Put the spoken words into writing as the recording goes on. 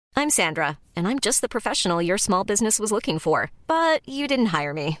I'm Sandra, and I'm just the professional your small business was looking for. But you didn't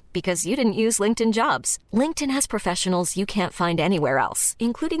hire me because you didn't use LinkedIn Jobs. LinkedIn has professionals you can't find anywhere else,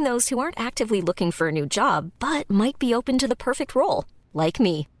 including those who aren't actively looking for a new job, but might be open to the perfect role, like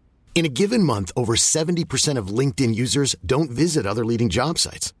me. In a given month, over 70% of LinkedIn users don't visit other leading job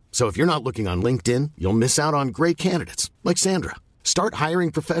sites. So if you're not looking on LinkedIn, you'll miss out on great candidates like Sandra. Start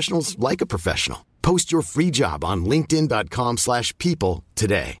hiring professionals like a professional. Post your free job on linkedin.com/people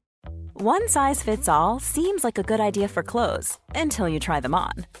today. One size fits all seems like a good idea for clothes until you try them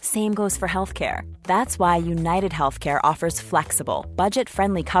on. Same goes for healthcare. That's why United Healthcare offers flexible,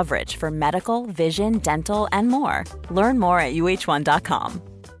 budget-friendly coverage for medical, vision, dental, and more. Learn more at uh1.com.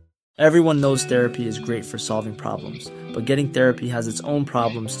 Everyone knows therapy is great for solving problems, but getting therapy has its own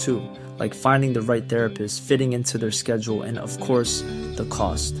problems too, like finding the right therapist, fitting into their schedule, and of course, the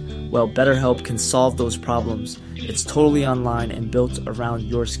cost. Well, BetterHelp can solve those problems. It's totally online and built around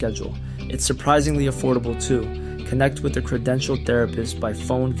your schedule. It's surprisingly affordable too. Connect with a credentialed therapist by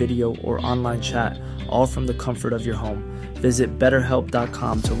phone, video, or online chat, all from the comfort of your home. Visit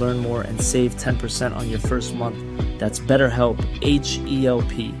BetterHelp.com to learn more and save 10% on your first month. That's BetterHelp,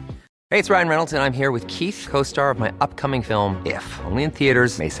 H-E-L-P. Hey, it's Ryan Reynolds, and I'm here with Keith, co-star of my upcoming film, If, only in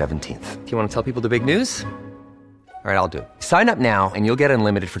theaters May 17th. Do you want to tell people the big news? All right, I'll do it. Sign up now and you'll get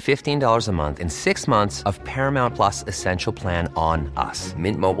unlimited for $15 a month and 6 months of Paramount Plus Essential Plan on us.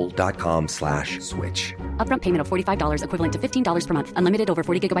 MintMobile.com/switch. Upfront payment of $45 equivalent to $15 per month. Unlimited over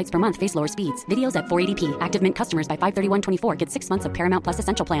 40 gigabytes per month. Face lower speeds. Videos at 480p. Active Mint customers by 531.24 get 6 months of Paramount Plus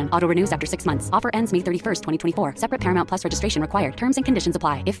Essential Plan. Auto renews after 6 months. Offer ends May 31st, 2024. Separate Paramount Plus registration required. Terms and conditions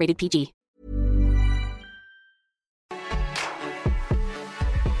apply if rated PG.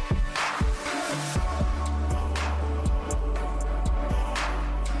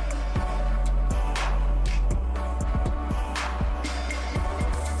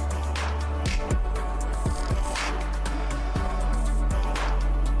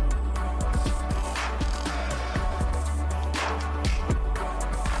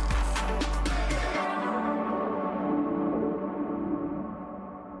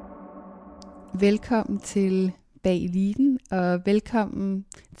 Velkommen til Bag Eliten, og velkommen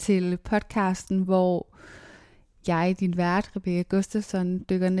til podcasten, hvor jeg, din vært, Rebecca Gustafsson,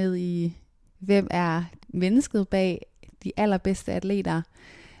 dykker ned i, hvem er mennesket bag de allerbedste atleter,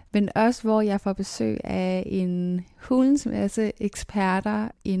 men også hvor jeg får besøg af en hulens masse eksperter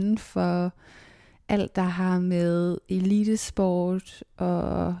inden for alt, der har med elitesport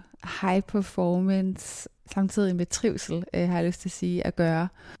og high performance, samtidig med trivsel, har jeg lyst til at sige, at gøre.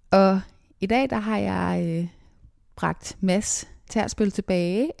 Og i dag der har jeg bragt Mads til at spille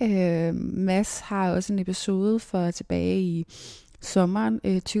tilbage. Mads har også en episode for tilbage i sommeren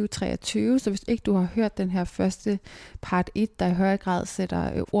 2023, så hvis ikke du har hørt den her første part 1, der i højere grad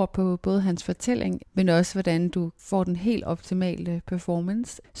sætter ord på både hans fortælling, men også hvordan du får den helt optimale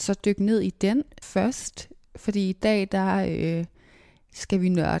performance, så dyk ned i den først, fordi i dag der skal vi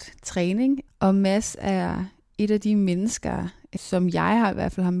nørde træning, og Mads er et af de mennesker, som jeg i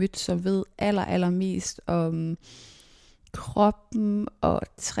hvert fald har mødt, som ved allermest om kroppen og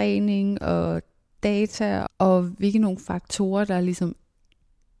træning og data, og hvilke nogle faktorer, der ligesom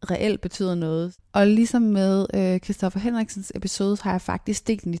reelt betyder noget. Og ligesom med Christoffer Henriksens episode, har jeg faktisk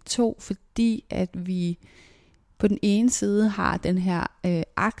delt den i 2, fordi at vi på den ene side har den her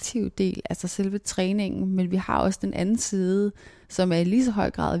aktive del, altså selve træningen, men vi har også den anden side, som er i lige så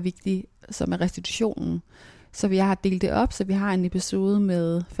høj grad vigtig, som er restitutionen. Så vi har delt det op, så vi har en episode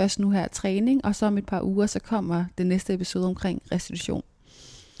med først nu her træning, og så om et par uger, så kommer den næste episode omkring restitution.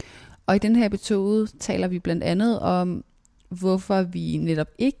 Og i den her episode taler vi blandt andet om, hvorfor vi netop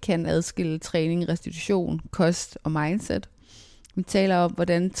ikke kan adskille træning, restitution, kost og mindset. Vi taler om,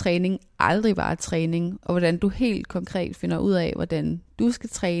 hvordan træning aldrig var træning, og hvordan du helt konkret finder ud af, hvordan du skal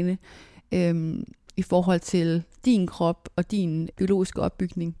træne i forhold til din krop og din biologiske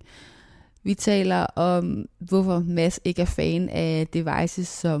opbygning. Vi taler om, hvorfor Mads ikke er fan af devices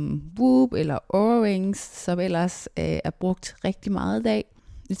som Whoop eller Oura-rings, som ellers er brugt rigtig meget i dag.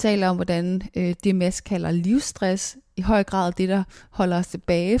 Vi taler om, hvordan det Mads kalder livsstress, i høj grad det, der holder os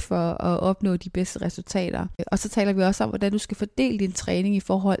tilbage for at opnå de bedste resultater. Og så taler vi også om, hvordan du skal fordele din træning i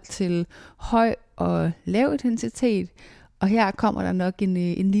forhold til høj og lav intensitet. Og her kommer der nok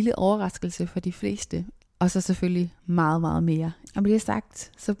en lille overraskelse for de fleste. Og så selvfølgelig meget, meget mere. Og med det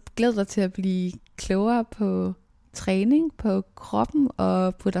sagt, så glæder dig til at blive klogere på træning, på kroppen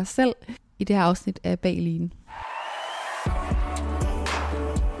og på dig selv i det her afsnit af Bag Eliten.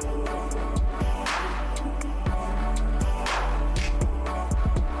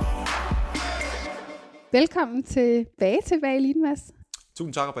 Velkommen tilbage til Bag Eliten, Mads.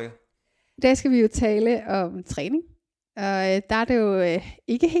 Tusind tak, Rebecca. I dag skal vi jo tale om træning. Og der er det jo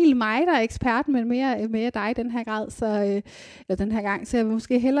ikke helt mig, der er eksperten, men mere dig den her grad, eller den her gang. Så jeg vil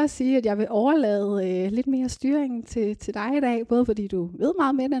måske hellere sige, at jeg vil overlade lidt mere styring til dig i dag, både fordi du ved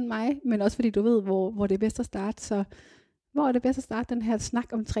meget mere end mig, men også fordi du ved, hvor det er bedst at starte. Så hvor er det bedst at starte den her snak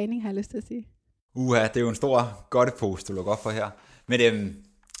om træning, har jeg lyst til at sige? Det er jo en stor godtepose, du lukker op for her. Men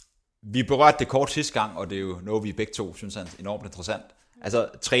vi berørte det kort sidste gang, og det er jo noget, vi begge to synes er enormt interessant. Altså,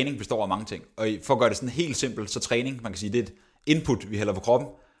 træning består af mange ting. Og for at gøre det sådan helt simpelt, så træning, man kan sige, det er et input, vi hælder på kroppen,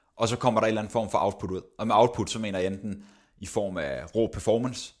 og så kommer der en eller anden form for output ud. Og med output, så mener jeg enten i form af rå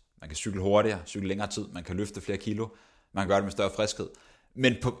performance, man kan cykle hurtigere, cykle længere tid, man kan løfte flere kilo, man kan gøre det med større friskhed.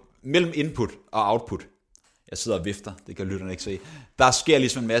 Men mellem input og output, jeg sidder og vifter, det kan lytterne ikke se, der sker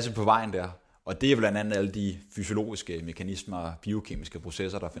ligesom en masse på vejen der. Og det er blandt andet alle de fysiologiske mekanismer og biokemiske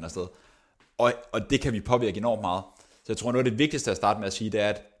processer, der finder sted. Og det kan vi påvirke enormt meget. Så jeg tror, noget af det vigtigste at starte med at sige, det er,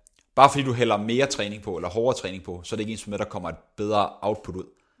 at bare fordi du hælder mere træning på, eller hårdere træning på, så er det ikke ens med, at der kommer et bedre output ud.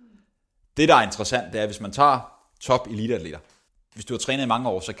 Det, der er interessant, det er, hvis man tager top eliteatleter. Hvis du har trænet i mange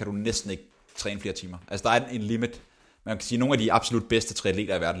år, så kan du næsten ikke træne flere timer. Altså, der er en limit. Man kan sige, at nogle af de absolut bedste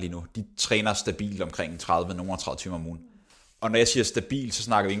triatleter i verden lige nu, de træner stabilt omkring 30 timer om ugen. Og når jeg siger stabil, så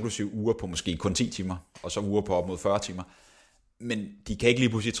snakker vi inklusive uger på måske kun 10 timer, og så uger på op mod 40 timer. Men de kan ikke lige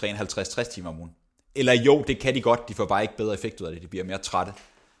pludselig træne 50-60 timer om ugen. Eller jo, det kan de godt, de får bare ikke bedre effekt ud af det, de bliver mere trætte.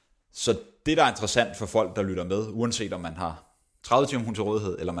 Så det, der er interessant for folk, der lytter med, uanset om man har 30 timer om ugen til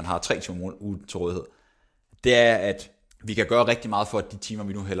rådighed, eller man har 3 timer om ugen til rådighed, det er, at vi kan gøre rigtig meget for, at de timer,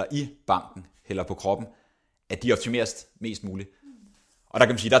 vi nu hælder i banken, hælder på kroppen, at de optimeres mest muligt. Og der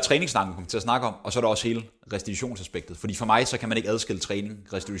kan man sige, der er træningssnakken, vi kommer til at snakke om, og så er der også hele restitutionsaspektet. Fordi for mig, så kan man ikke adskille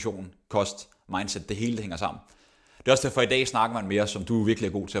træning, restitution, kost, mindset, det hele det hænger sammen. Det er også derfor, i dag snakker man mere, som du virkelig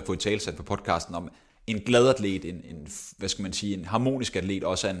er god til at få i talesat på podcasten, om en glad atlet, en harmonisk atlet,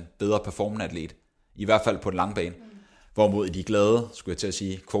 også er en bedre performende atlet. I hvert fald på den lange bane. Hvorimod i de glade, skulle jeg til at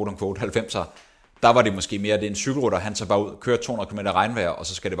sige, quote-unquote 90'er, der var det måske mere, det er en cykelrytter, han tager bare ud, kører 200 km regnvejr, og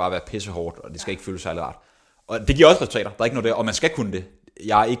så skal det bare være pissehårdt, og det skal ikke føles særlig rart. Og det giver også resultater, der er ikke noget der, og man skal kunne det.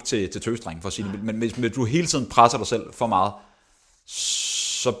 Jeg er ikke til tøsdreng for at sige det, men hvis du hele tiden presser dig selv for meget,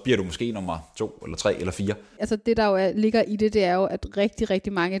 så bliver du måske nummer 2, eller 3, eller 4. Altså det, der jo ligger i det, det er jo, at rigtig,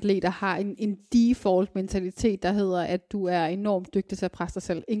 rigtig mange atleter har en default mentalitet, der hedder, at du er enormt dygtig til at presse dig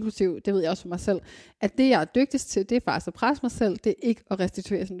selv, inklusiv, det ved jeg også for mig selv, at det, jeg er dygtigst til, det er faktisk at presse mig selv, det er ikke at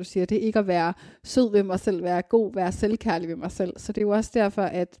restituere, som du siger, det er ikke at være sød ved mig selv, være god, være selvkærlig ved mig selv. Så det er jo også derfor,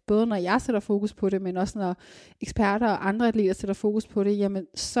 at både når jeg sætter fokus på det, men også når eksperter og andre atleter sætter fokus på det, jamen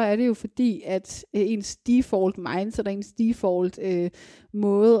så er det jo fordi, at ens default mindset og ens default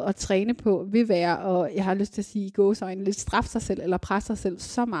måde at træne på vil være, og jeg har lyst til at sige i gåseøjne, lidt straffe sig selv eller presse sig selv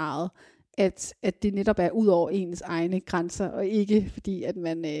så meget, at det netop er ud over ens egne grænser, og ikke fordi, at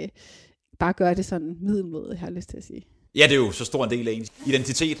man bare gør det sådan middelmåde, jeg har lyst til at sige. Ja, det er jo så stor en del af ens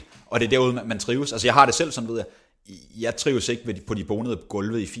identitet, og det er derude, man trives. Altså jeg har det selv sådan, ved jeg trives ikke på de bonede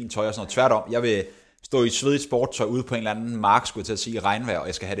gulve i fint tøj og sådan noget. Tværtom, jeg vil stå i svedigt sporttøj ude på en eller anden mark, skulle jeg til at sige, i regnvejr, og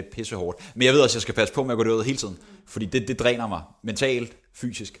jeg skal have det pissehårdt. Men jeg ved også, at jeg skal passe på med at gå derud hele tiden, fordi det dræner mig mentalt,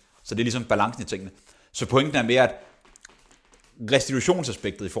 fysisk. Så det er ligesom balancen i tingene. Så pointen er mere, at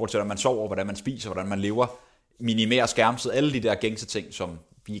restitutionsaspektet i forhold til, hvordan man sover, hvordan man spiser, hvordan man lever, minimerer skærmtid, alle de der gængse ting, som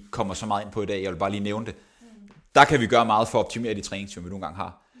vi ikke kommer så meget ind på i dag, jeg vil bare lige nævne det. Der kan vi gøre meget for at optimere de træningstimer, vi nogle gange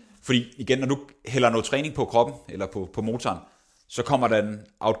har. Fordi igen, når du hælder noget træning på kroppen, eller på motoren, så kommer der en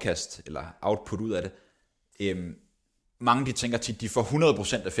outcast, eller output ud af det. Mange de tænker tit, de får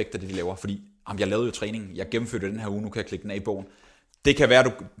 100% effekt af det, de laver, fordi jeg lavede jo træning, jeg gennemførte den her uge, nu kan jeg klikke den af i bogen. Det kan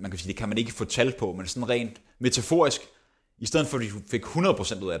være, man kan sige, det kan man ikke få tal på, men sådan rent metaforisk, i stedet for at du fik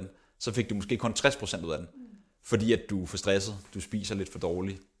 100% ud af den, så fik du måske kun 60% ud af den. Fordi at du er for stresset, du spiser lidt for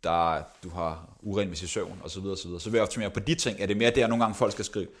dårligt, du har uregelmæssig søvn osv. Så vil jeg optimere på de ting, er det mere der, nogle gange folk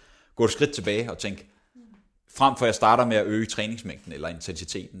skal gå et skridt tilbage og tænke, frem for at jeg starter med at øge træningsmængden eller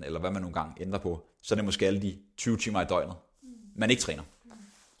intensiteten, eller hvad man nogle gange ændrer på, så er det måske alle de 20 timer i døgnet, man ikke træner.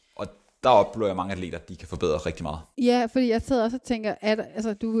 Og der oplever jeg mange atleter, de kan forbedre rigtig meget. Ja, fordi jeg sidder også og tænker,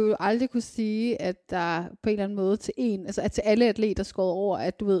 at du vil jo aldrig kunne sige, at der på en eller anden måde at til alle atleter skåret over,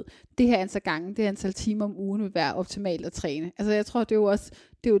 at du ved, det her antal gange, det her antal timer om ugen vil være optimalt at træne. Altså jeg tror, det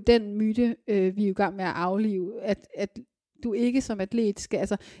er jo den myte, vi er i gang med at aflive, at du ikke som atlet skal,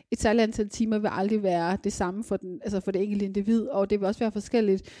 altså et særligt antal timer vil aldrig være det samme for det enkelte individ, og det vil også være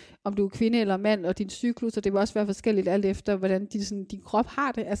forskelligt, om du er kvinde eller mand, og din cyklus, og det vil også være forskelligt alt efter, hvordan din krop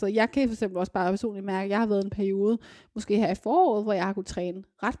har det. Altså jeg kan for eksempel også bare personligt mærke, at jeg har været en periode, måske her i foråret, hvor jeg har kunnet træne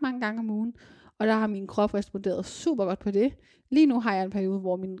ret mange gange om ugen, Og der har min krop responderet super godt på det. Lige nu har jeg en periode,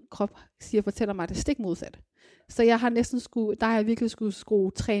 hvor min krop fortæller mig, at det er stik modsat. Så jeg har der har jeg virkelig skulle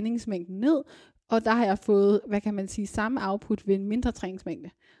skrue træningsmængden ned, og der har jeg fået, samme output ved en mindre træningsmængde.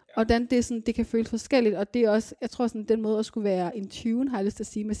 Og det kan føles forskelligt, og det er også, jeg tror sådan, den måde at skulle være in tune, har jeg lyst til at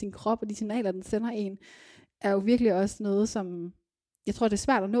sige, med sin krop, og de signaler, den sender en, er jo virkelig også noget, som, jeg tror, det er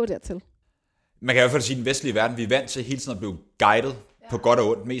svært at nå dertil. Man kan i hvert fald sige, at den vestlige verden, vi er vant til hele tiden at blive guidet på godt og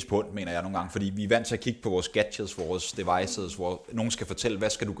ondt, mest på ondt, mener jeg nogle gange, fordi vi er vant til at kigge på vores gadgets, vores devices, hvor nogen skal fortælle, hvad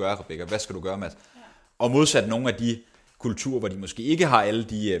skal du gøre, Rebecca, hvad skal du gøre, Mads? Og modsat nogle af de kulturer, hvor de måske ikke har alle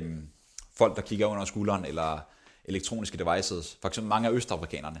de folk, der kigger under skulderen, eller elektroniske devices, for eksempel mange af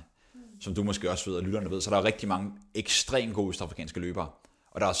østafrikanerne, som du måske også ved, og lytterne ved, så der er rigtig mange ekstremt gode østafrikanske løbere.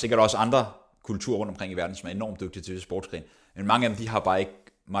 Og der er sikkert også andre kulturer rundt omkring i verden, som er enormt dygtige til sportsgren. Men mange af dem, de har bare ikke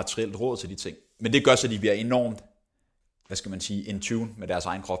materielt råd til de ting. Men det gør så, at de bliver enormt, in tune med deres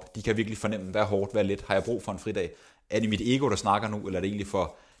egen krop. De kan virkelig fornemme, hvad er hårdt, hvad er let, har jeg brug for en fridag? Er det mit ego, der snakker nu, eller er det egentlig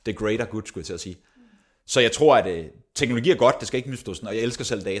for the greater good, skulle jeg til at sige? Så jeg tror, at teknologi er godt, det skal ikke misforstås, og jeg elsker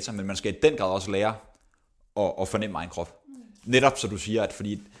selv data, men man skal i den grad også lære at fornemme egen krop. Netop så du siger, at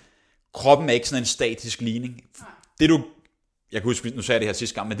fordi kroppen er ikke sådan en statisk ligning. Jeg kan huske, nu sagde jeg det her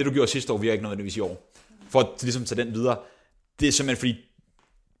sidste gang, men det du gjorde sidste år, virker ikke nødvendigvis i år. For at ligesom tage den videre, det er simpelthen fordi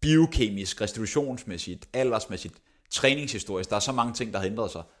biokemisk, restitutionsmæssigt, aldersmæssigt, træningshistorisk, der er så mange ting, der har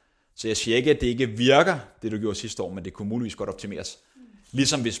ændret sig. Så jeg siger ikke, at det ikke virker, det du gjorde sidste år, men det kunne muligvis godt optimeres.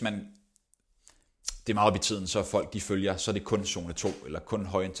 Ligesom hvis man, det er meget op i tiden, så folk de følger, så er det kun zone 2, eller kun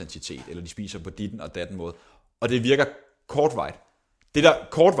høj intensitet, eller de spiser på ditten og datten måde. Og det virker kortvarigt. Det der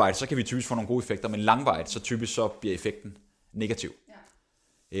kortvarigt, så kan vi typisk få nogle gode effekter, men langvarigt, så typisk så bliver effekten negativ.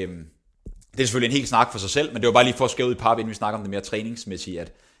 Ja. Det er selvfølgelig en helt snak for sig selv, men det var bare lige for at skæve ud i par, inden vi snakker om det mere træningsmæssige,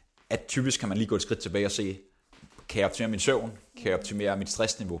 at typisk kan man lige gå et skridt tilbage og se, kan jeg optimere min søvn, kan jeg optimere mit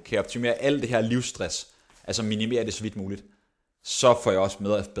stressniveau, kan jeg optimere alt det her livsstress, altså minimere det så vidt muligt, så får jeg også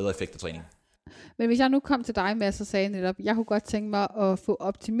bedre effekt af træning. Men hvis jeg nu kom til dig med at så sagde netop, jeg kunne godt tænke mig at få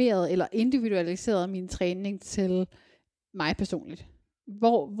optimeret eller individualiseret min træning til mig personligt.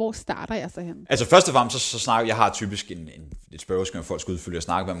 Hvor starter jeg så hen? Altså først og fremmest så snakker jeg har typisk et spørgeskema, folk skal udfylde og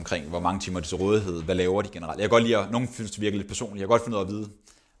snakke med omkring, hvor mange timer er det til rådighed, hvad laver de generelt. Jeg kan godt lide at, nogen synes det virker lidt personligt, jeg kan godt finde ud af at vide,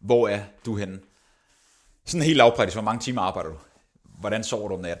 hvor er du henne? Sådan helt lavpraktisk, hvor mange timer arbejder du? Hvordan sover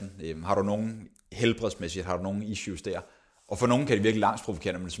du om natten? Har du nogen helbredsmæssigt, har du nogen issues der? Og for nogen kan det virkelig langt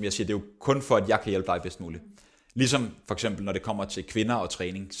provokerende, men som jeg siger, det er jo kun for, at jeg kan hjælpe dig bedst muligt. Ligesom for eksempel, når det kommer til kvinder og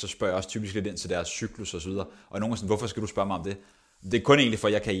træning, så spørger jeg også typisk lidt ind til deres cyklus og så videre. Og nogen er sådan, hvorfor skal du spørge mig om det? Det er kun egentlig for,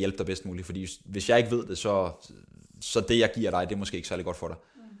 at jeg kan hjælpe dig bedst muligt, fordi hvis jeg ikke ved det, så det, jeg giver dig, det er måske ikke særlig godt for dig.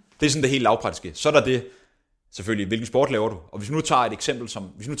 Det er sådan det helt lavpraktiske. Så er der det, selvfølgelig, hvilken sport laver du? Og hvis vi nu tager et eksempel som,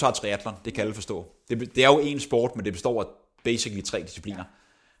 hvis vi nu tager triathlon, det kan alle forstå. Det er jo en sport, men det består af basically 3 discipliner.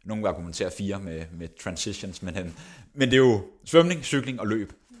 Nogle vil argumentere 4 med transitions, men det er jo svømning, cykling og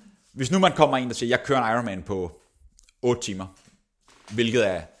løb. Hvis nu man kommer ind og siger, jeg kører en Ironman på 8 timer, hvilket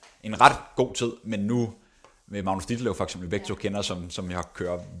er en ret god tid, men nu med Magnus Ditlev for eksempel, begge to kender, som jeg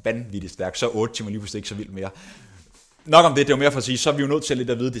kører vanvittigt stærkt, så 8 timer lige pludselig ikke så vildt mere. Nok om det er jo mere for at sige, så er vi jo nødt til lidt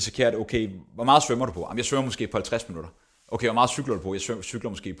at vide, dissekere, okay, hvor meget svømmer du på? Jamen, jeg svømmer måske på 50 minutter. Okay, hvor meget cykler du på? Jeg cykler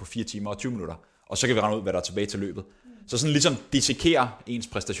måske på 4 timer og 20 minutter. Og så kan vi regne ud, hvad der er tilbage til løbet. Så sådan ligesom dissekere ens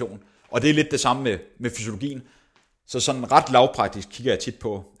præstation. Og det er lidt det samme med fysiologien. Så sådan ret lavpraktisk kigger jeg tit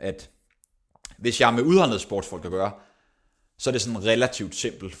på, at hvis jeg er med udholdenhedssportsfolk at gøre, så er det sådan relativt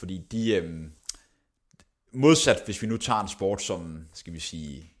simpelt, fordi de modsat, hvis vi nu tager en sport som, skal vi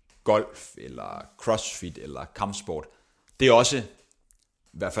sige, golf, eller crossfit, eller kampsport, det er også, i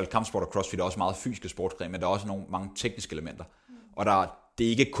hvert fald kampsport og crossfit er også meget fysiske sportsgrene, men der er også mange tekniske elementer. Og det er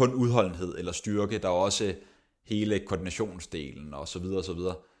ikke kun udholdenhed eller styrke, der er også hele koordinationsdelen og så videre og så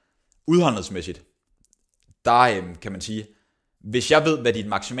videre. Udholdenhedsmæssigt, der kan man sige, hvis jeg ved, hvad dit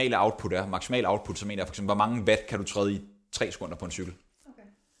maksimale output, så mener jeg for eksempel, hvor mange watt kan du træde i 3 sekunder på en cykel? Okay.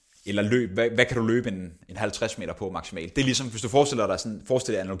 Eller løb, hvad kan du løbe en 50 meter på maksimalt? Det er ligesom, hvis du forestiller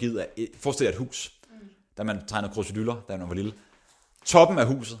dig et hus, der man tegnede kruseduller, da man var lille. Toppen af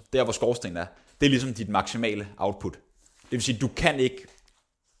huset, der hvor skorstenen er, det er ligesom dit maksimale output. Det vil sige, du kan ikke,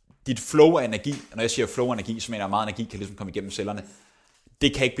 dit flow af energi, og når jeg siger flow af energi, så mener jeg, at meget energi kan ligesom komme igennem cellerne.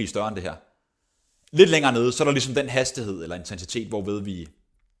 Det kan ikke blive større end det her. Lidt længere nede, så er der ligesom den hastighed eller intensitet, hvorved vi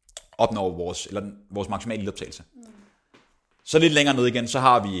opnår vores maksimale ildoptagelse. Så lidt længere nede igen, så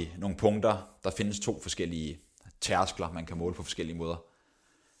har vi nogle punkter, der findes 2 forskellige tærskler, man kan måle på forskellige måder.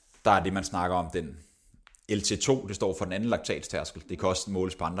 Der er det, man snakker om, den LT2, det står for den anden laktatstærskel. Det kan også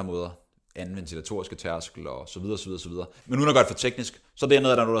måles på andre måder, anden ventilatoriske tærskel og så videre, så videre, så videre. Men uden at gøre det for teknisk, så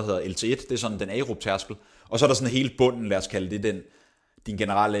dernede er der noget, der hedder LT1, det er sådan den aerob tærskel. Og så er der sådan hele bunden, lad os kalde det din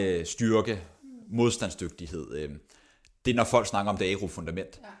generelle styrke, modstandsdygtighed. Det er, når folk snakker om det aerob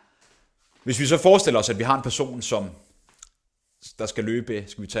fundament. Ja. Hvis vi så forestiller os, at vi har en person, som der skal løbe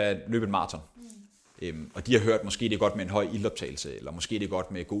et maraton, og de har hørt, måske det er godt med en høj ildoptagelse, eller måske det er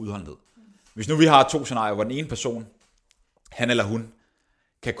godt med god udholdenhed. Hvis nu vi har 2 scenarier, hvor den ene person, han eller hun,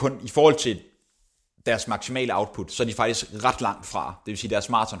 kan kun i forhold til deres maksimale output, så er de faktisk ret langt fra. Det vil sige, at deres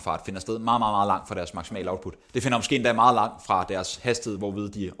maratonfart finder sted meget, meget, meget langt fra deres maksimale output. Det finder måske endda meget langt fra deres hastighed, hvorved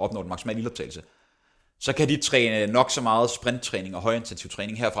de opnår den maksimale ildoptagelse. Så kan de træne nok så meget sprinttræning og højintensiv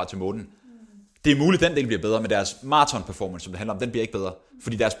træning herfra til månen. Det er muligt, at den del bliver bedre, men deres maraton-performance, som det handler om, den bliver ikke bedre.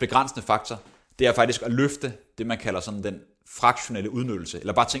 Fordi deres begrænsende faktor, det er faktisk at løfte det, man kalder sådan den fraktionelle udnyttelse.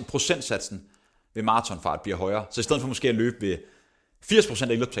 Eller bare tænk, procentsatsen ved maratonfart bliver højere. Så i stedet for måske at løbe ved 80%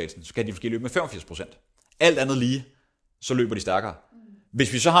 af ildoptagelsen, så kan de måske løbe med 85%. Alt andet lige, så løber de stærkere.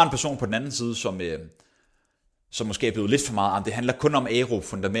 Hvis vi så har en person på den anden side, som måske er blevet lidt for meget, det handler kun om aerob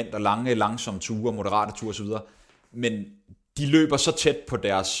fundament og lange, langsomme ture, moderate ture osv., men de løber så tæt på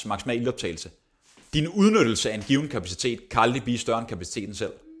deres maksimale ildoptagelse. Din udnyttelse af en given kapacitet kan aldrig blive større end kapaciteten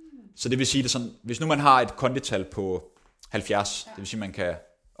selv. Så det vil sige, det sådan, hvis nu man har et kondital på 70, det vil sige, man kan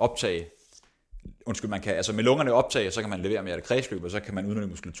optage, altså med lungerne optage, så kan man levere mere af kredsløb, og så kan man udnytte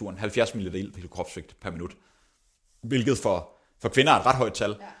muskulaturen 70 ml ild per kropsvægt per minut. Hvilket for kvinder er et ret højt tal.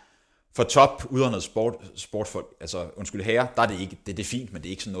 Ja. For top uddannet sportfolk, altså herrer, der er det ikke, det er fint, men det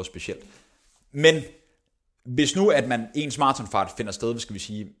er ikke sådan noget specielt. Men hvis nu, at ens maratonfart finder sted, skal vi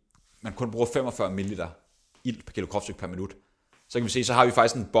sige, man kun bruger 45 ml ild per kilo kropsvægt per minut, så kan vi se, så har vi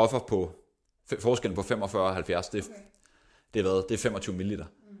faktisk en buffer på forskellen på 45 og 70. Det er 25 ml.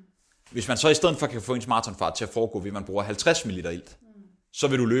 Hvis man så i stedet for kan få ens maratonfart til at foregå, ved man bruger 50 ml ilt, så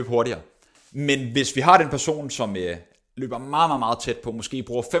vil du løbe hurtigere. Men hvis vi har den person, som løber meget, meget, meget tæt på, måske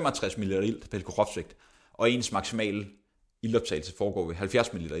bruger 65 ml ilt per kilo kropsvægt, og ens maksimale ildoptagelse foregår ved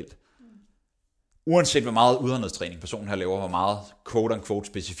 70 ml ilt. Uanset hvor meget udholdenhedstræning personen her laver, hvor meget quote-unquote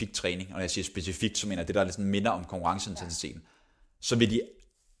specifik træning, og når jeg siger specifikt, så mener jeg det, der er lidt sådan minder om konkurrenceintensiteten, så vil de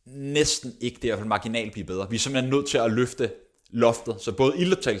næsten ikke, det er i hvert fald marginalt blive bedre. Vi er simpelthen nødt til at løfte loftet, så både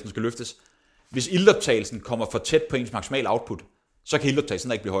ildoptagelsen skal løftes. Hvis ildoptagelsen kommer for tæt på ens maksimale output, så kan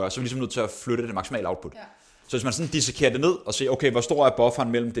ildoptagelsen ikke blive højere, så er vi ligesom nødt til at flytte det maksimale output. Ja. Så hvis man sådan dissekerer det ned og siger, okay, hvor stor er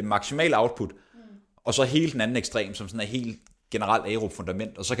bufferen mellem det maksimale output, og så hele den anden ekstrem, som sådan er helt generelt aerob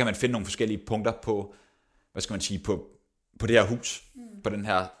fundament, og så kan man finde nogle forskellige punkter på, på det her hus, på det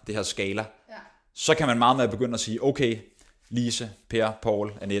her skala. Ja. Så kan man meget med at begynde at sige, okay, Lise, Per,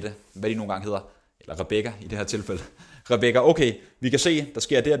 Paul, Annette, hvad de nogle gange hedder, eller Rebecca i det her tilfælde. Rebecca, okay, vi kan se, der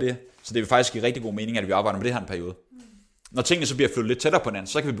sker det og det, så det vil faktisk give rigtig god mening, at vi arbejder med det her en periode. Når tingene så bliver flyttet lidt tættere på hinanden,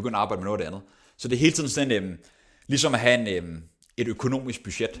 så kan vi begynde at arbejde med noget af det andet. Så det er hele tiden sådan ligesom at have et økonomisk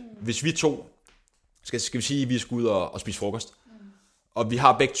budget. Hvis vi to, skal vi sige, at vi skal ud og spise frokost, og vi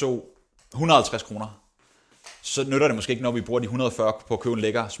har begge to 150 kroner, så nytter det måske ikke, når vi bruger de 140 på at købe en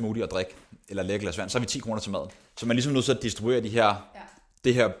lækker smoothie og drikke, eller lækker glas vand, så har vi 10 kroner til maden. Så man er ligesom nødt til at distribuere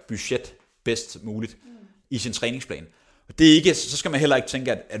det her budget bedst muligt i sin træningsplan. Og det er ikke, så skal man heller ikke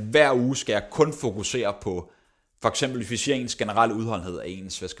tænke, at hver uge skal jeg kun fokusere på, for eksempel hvis vi siger ens generelle udholdenhed af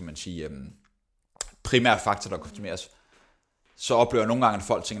ens, primære faktor, der optimeres, så oplever jeg nogle gange, at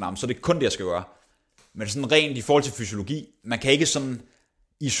folk tænker, så er det kun det, jeg skal gøre. Men sådan rent i forhold til fysiologi, man kan ikke sådan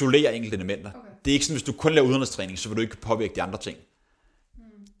isolere enkelte elementer. Okay. Det er ikke sådan, hvis du kun laver udholdenhedstræning, så vil du ikke påvirke de andre ting.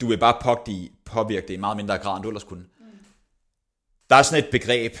 Du vil bare påvirke det i meget mindre grad, end du ellers kunne. Der er sådan et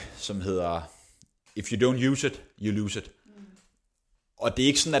begreb, som hedder, if you don't use it, you lose it. Og det er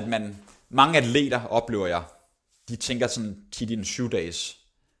ikke sådan, at mange atleter oplever jeg, de tænker sådan tit i en 7-dages,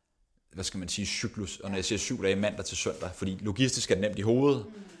 cyklus, og når jeg siger 7 dage mandag til søndag, fordi logistisk er det nemt i hovedet,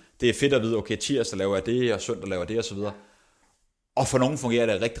 det er fedt at vide, okay, tirsdag laver jeg det, og søndag laver jeg det, og så videre. Og for nogen fungerer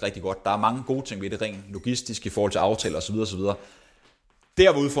det rigtig, rigtig godt. Der er mange gode ting ved det rent logistisk i forhold til aftaler, og så videre, og så videre.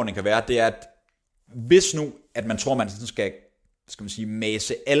 Der, hvor udfordringen kan være, det er, at hvis nu, at man tror, man skal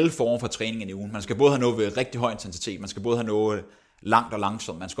mase alle former for træning i ugen. Man skal både have noget ved rigtig høj intensitet, man skal både have noget langt og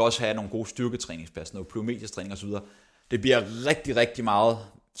langsomt, man skal også have nogle gode styrketræningspas, noget plyometrisk træning osv. Det bliver rigtig, rigtig meget,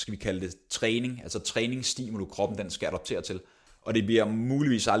 skal vi kalde det, træning, altså træningsstimuli, kroppen den skal adoptere til, og det bliver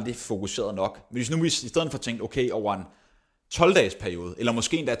muligvis aldrig fokuseret nok. Men hvis nu vi i stedet for tænkt, okay, over en 12-dages periode, eller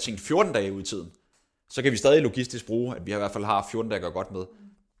måske endda tænkt 14 dage ud i tiden, så kan vi stadig logistisk bruge, at vi i hvert fald har 14 dage at gøre godt med.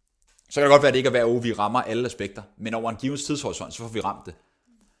 Så kan det godt være, at det ikke er hver uge, vi rammer alle aspekter, men over en given tidshorisont, så får vi ramt det.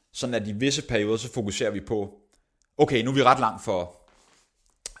 Sådan at i visse perioder, så fokuserer vi på, okay, nu er vi ret langt for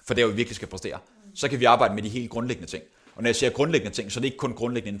det, vi virkelig skal præstere. Så kan vi arbejde med de helt grundlæggende ting. Og når jeg siger grundlæggende ting, så er det ikke kun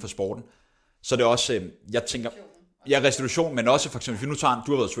grundlæggende inden for sporten. Så er det også, jeg tænker, restitution, men også for eksempel, hvis vi nu tager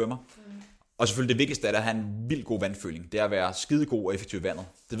du har været svømmer, og selvfølgelig det vigtigste er at have en vildt god vandføling. Det er at være skidegod og effektiv i vandet.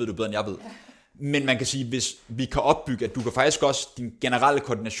 Det ved du bedre, end jeg ved. Men man kan sige, hvis vi kan opbygge, at du kan faktisk også, din generelle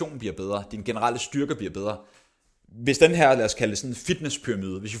koordination bliver bedre, din generelle styrke bliver bedre. Hvis den her, lad os kalde det sådan en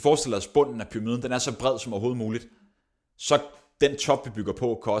fitnesspyramide, hvis vi forestiller os bunden af pyramiden, den er så bred som overhovedet muligt, så den top, vi bygger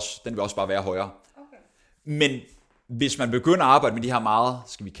på, den vil også bare være højere. Okay. Men hvis man begynder at arbejde med de her meget,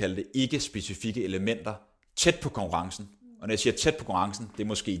 skal vi kalde det, ikke-specifikke elementer, tæt på konkurrencen, og når jeg siger tæt på konkurrencen, det er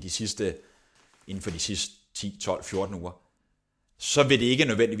måske inden for de sidste 10, 12, 14 uger, så vil det ikke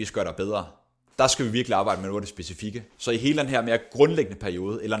nødvendigvis gøre dig bedre. Der skal vi virkelig arbejde med noget af det specifikke. Så i hele den her mere grundlæggende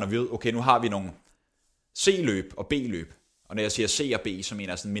periode, eller når vi ved, okay, nu har vi nogle C-løb og B-løb, og når jeg siger C og B, så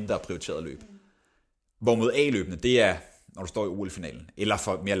mener jeg sådan mindre prioriteret løb. Hvorimod A-løbene, det er, når du står i OL-finalen, eller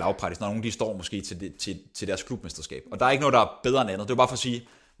for mere lavpraktisk, når nogen de står måske til deres klubmesterskab. Og der er ikke noget, der er bedre end andet. Det er bare for at sige,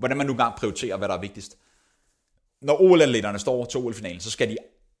 hvordan man nu engang prioriterer, hvad der er vigtigst. Når OL-atleterne står til OL-finalen, så skal de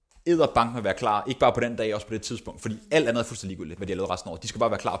edderbank med være klar, ikke bare på den dag, også på det tidspunkt, fordi alt andet er fuldstændig ligegyldigt, hvad de har lavet resten af året. De skal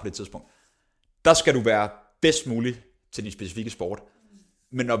bare være klar på det tidspunkt. Der skal du være bedst muligt til din specifikke sport.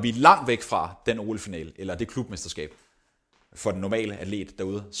 Men når vi er langt væk fra den OL-finale, eller det klubmesterskab, for den normale atlet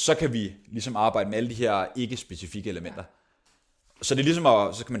derude, så kan vi ligesom arbejde med alle de her ikke-specifikke elementer. Så det er ligesom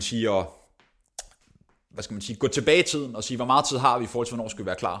så kan man sige, gå tilbage i tiden og sige, hvor meget tid har vi i forhold til, hvornår skal vi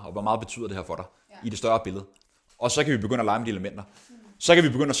være klar, og hvor meget betyder det her for dig i det større billede. Og så kan vi begynde at lege med de elementer. Så kan vi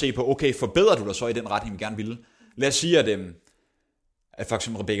begynde at se på, okay, forbedrer du dig så i den retning, vi gerne ville? Lad os sige, at for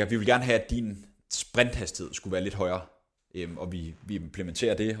eksempel Rebecca, vi vil gerne have, at din sprinthastighed skulle være lidt højere, og vi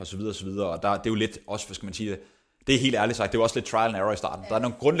implementerer det, og så videre, og så videre. Og det er jo lidt også, hvad skal man sige, det er helt ærligt sagt, det er jo også lidt trial and error i starten. Der er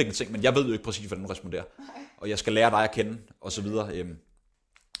nogle grundlæggende ting, men jeg ved jo ikke præcis, hvordan du responderer. Og jeg skal lære dig at kende, og så videre.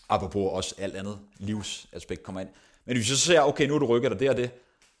 Apropos også alt andet livsaspekt kommer ind. Men hvis jeg så ser, okay, nu er du rykket dig det og det,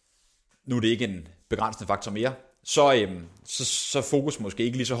 nu er det ikke en begrænsende faktor mere, så fokus måske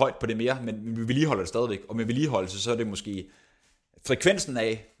ikke lige så højt på det mere, men vi vedligeholder det stadigvæk. Og med vedligeholdelse, så er det måske frekvensen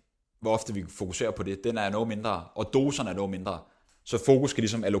af, hvor ofte vi fokuserer på det, den er noget mindre, og doserne er noget mindre. Så fokus skal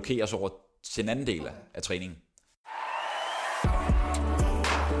ligesom allokeres over til en anden del af træningen.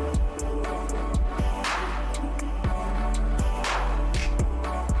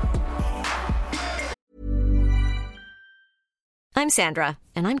 I'm Sandra,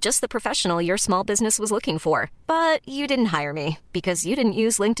 and I'm just the professional your small business was looking for. But you didn't hire me because you didn't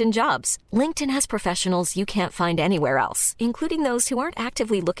use LinkedIn Jobs. LinkedIn has professionals you can't find anywhere else, including those who aren't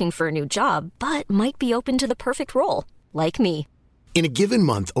actively looking for a new job, but might be open to the perfect role, like me. In a given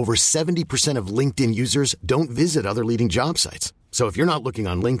month, over 70% of LinkedIn users don't visit other leading job sites. So if you're not looking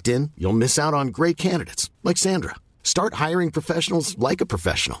on LinkedIn, you'll miss out on great candidates like Sandra. Start hiring professionals like a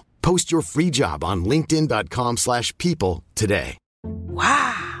professional. Post your free job on linkedin.com/people today.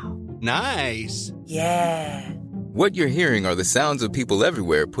 Wow. Nice. Yeah. What you're hearing are the sounds of people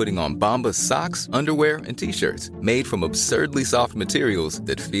everywhere putting on Bombas socks, underwear, and T-shirts made from absurdly soft materials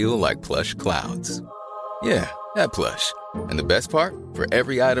that feel like plush clouds. Yeah, that plush. And the best part? For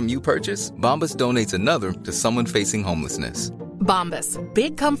every item you purchase, Bombas donates another to someone facing homelessness. Bombas.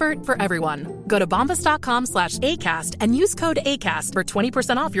 Big comfort for everyone. Go to bombas.com/ACAST and use code ACAST for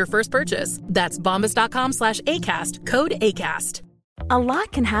 20% off your first purchase. That's bombas.com/ACAST. Code ACAST. A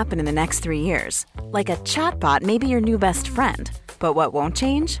lot can happen in the next 3 years. Like a chatbot may be your new best friend. But what won't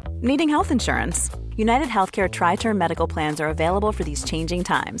change? Needing health insurance. United Healthcare Tri-Term Medical Plans are available for these changing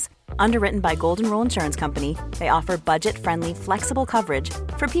times. Underwritten by Golden Rule Insurance Company, they offer budget-friendly, flexible coverage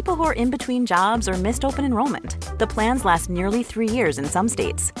for people who are in between jobs or missed open enrollment. The plans last nearly 3 years in some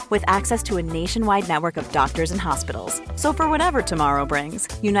states, with access to a nationwide network of doctors and hospitals. So for whatever tomorrow brings,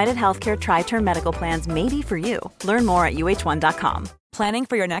 United Healthcare Tri-Term Medical Plans may be for you. Learn more at uh1.com. Planning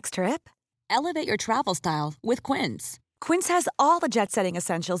for your next trip? Elevate your travel style with Quince. Quince has all the jet-setting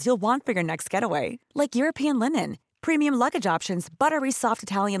essentials you'll want for your next getaway, like European linen, premium luggage options, buttery soft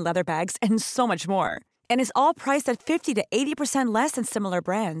Italian leather bags, and so much more. And is all priced at 50 to 80% less than similar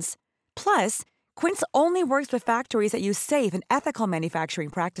brands. Plus, Quince only works with factories that use safe and ethical manufacturing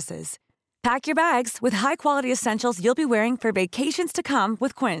practices. Pack your bags with high-quality essentials you'll be wearing for vacations to come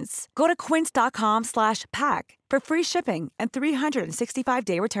with Quince. Go to quince.com/pack for free shipping and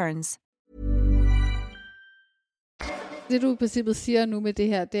 365-day returns. Det du i princippet siger nu med det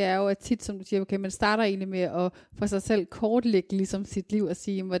her, det er jo, at tit, som du siger, okay, man starter egentlig med at for sig selv kortlægge ligesom sit liv og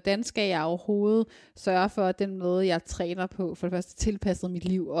sige, hvordan skal jeg overhovedet sørge for, at den måde, jeg træner på, for det første tilpasset mit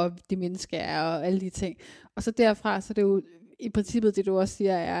liv og de mennesker er og alle de ting. Og så derfra, så det er jo i princippet det du også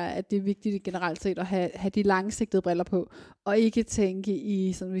siger, er, at det er vigtigt generelt set at have de langsigtede briller på, og ikke tænke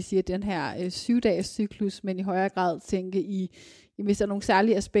i, som vi siger, den her 7-dages cyklus, men i højere grad tænke i jamen, hvis der er nogle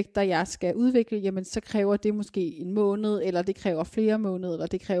særlige aspekter, jeg skal udvikle, jamen så kræver det måske en måned, eller det kræver flere måneder, eller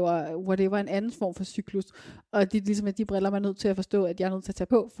det kræver whatever, en anden form for cyklus. Og det er ligesom, at de briller, man er nødt til at forstå, at jeg er nødt til at tage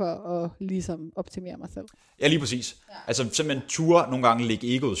på, for at ligesom optimere mig selv. Ja, lige præcis. Ja. Altså simpelthen ture nogle gange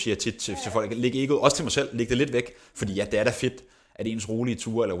lægge egoet, siger jeg tit til folk, lægge egoet, også til mig selv, lægge det lidt væk, fordi ja, det er da fedt, at ens rolige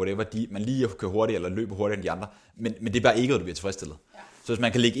ture, eller whatever, man lige kører hurtigt, eller løber hurtigere end de andre, men det er bare egoet, der bliver tilfredsstillet. Ja. Så hvis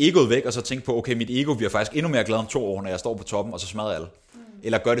man kan lægge egoet væk, og så tænke på, okay, mit ego bliver faktisk endnu mere glad om 2 år, når jeg står på toppen, og så smadrer alle.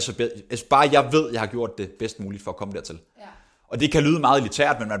 Eller gør det så bedst. Bare jeg ved, jeg har gjort det bedst muligt for at komme dertil. Ja. Og det kan lyde meget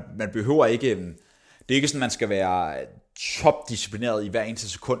elitært, men man behøver ikke, det er ikke sådan, man skal være topdisciplineret i hver eneste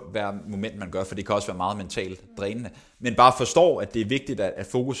sekund, hver moment man gør, for det kan også være meget mentalt drænende. Men bare forstå, at det er vigtigt, at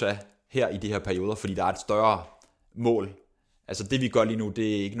fokus er her i de her perioder, fordi der er et større mål. Altså det vi gør lige nu,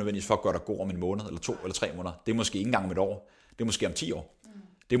 det er ikke nødvendigvis for at gøre dig god om en måned, eller 2 eller 3 måneder. Det er måske ikke engang om et år. Det er måske om 10 år.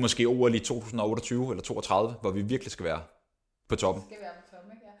 Det er måske OL i 2028 eller 32, hvor vi virkelig skal være på toppen.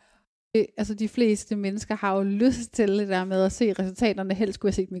 Altså de fleste mennesker har jo lyst til det der med at se resultaterne, helst skulle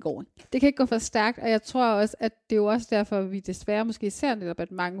jeg se dem i går. Det kan ikke gå for stærkt, og jeg tror også, at det er jo også derfor, at vi desværre måske ser netop,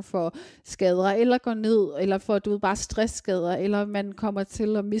 at mange får skader, eller går ned, eller får bare stressskader, eller man kommer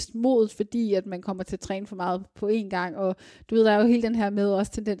til at miste modet, fordi at man kommer til at træne for meget på én gang, og du ved, der er jo hele den her med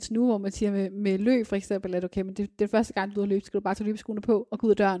også tendens nu, hvor man siger med løb for eksempel, at okay, men det er første gang, du er ude at løbe, skal du bare tage løbeskoene på, og gå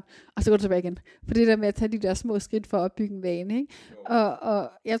ud af døren, og så går du tilbage igen. For det der med at tage de der små skridt for at opbygge en vane, ikke? Og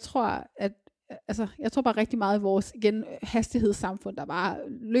jeg tror, at jeg tror bare rigtig meget i vores hastighedssamfund, der bare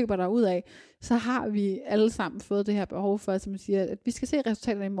løber derud af, så har vi alle sammen fået det her behov for, som man siger, at vi skal se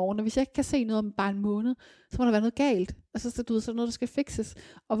resultaterne i morgen, og hvis jeg ikke kan se noget om bare en måned, så må der være noget galt, og så er noget, der skal fikses,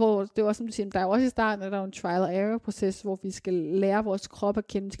 og hvor det er også, som du siger, der er også i starten, der er en trial and error proces, hvor vi skal lære vores krop at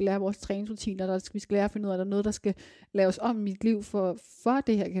kende, vi skal lære vores træningsrutiner, vi skal lære at finde ud af, at der er noget, der skal laves om i mit liv, for at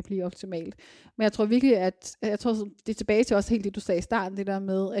det her kan blive optimalt. Men jeg tror virkelig, at det er tilbage til også helt det, du sagde i starten, det der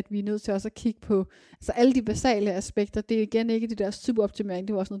med, at vi er nødt til også at kigge på, altså alle de basale aspekter, det er igen ikke det der superoptimering,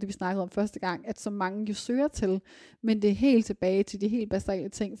 det var også noget, det vi snakkede om første gang, at så mange jo søger til, men det er helt tilbage til de helt basale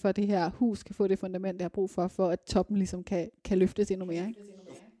ting, for at det her hus kan få det fundament, det har brug for at toppen ligesom kan løftes endnu mere. Ikke?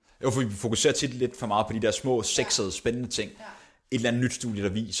 Jo, for vi fokuserer tit lidt for meget på de der små, sexede, spændende ting. Ja. Et eller andet nyt studie, der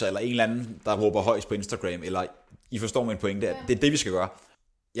viser, eller en eller anden, der råber højst på Instagram, eller I forstår min pointe, at det er det, vi skal gøre.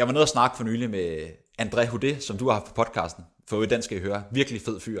 Jeg var nede og snakke for nylig med André Houdet, som du har haft på podcasten, for den skal I høre. Virkelig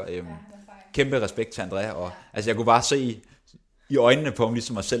fed fyr. Kæmpe respekt til André, og altså jeg kunne bare se i øjnene på ham,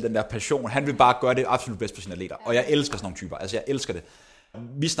 ligesom mig selv, den der passion. Han vil bare gøre det absolut bedst på sine atleter, og jeg elsker sådan nogle typer. Altså jeg elsker det.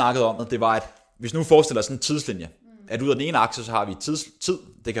 Vi snakkede om det var, at hvis nu forestiller os sådan en tidslinje, at ud af den ene akse, så har vi tid,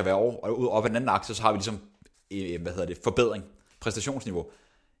 det kan være år, og ud op af den anden akse, så har vi ligesom, forbedring, præstationsniveau.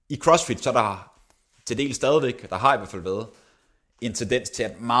 I CrossFit, så er der til del stadigvæk, der har i hvert fald været, en tendens til,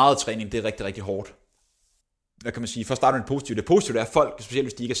 at meget træning, det er rigtig, rigtig hårdt. Hvad kan man sige? For at starte med det positive. Det positive er, at folk, specielt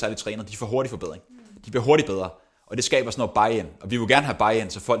hvis de ikke er særlig trænet, de får hurtig forbedring. De bliver hurtigt bedre, og det skaber sådan noget buy-in. Og vi vil gerne have buy-in,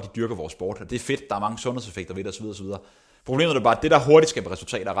 så folk de dyrker vores sport, og det er fedt, der er mange sundhedseffekter ved det, osv. Problemet er bare, at det der hurtigt skaber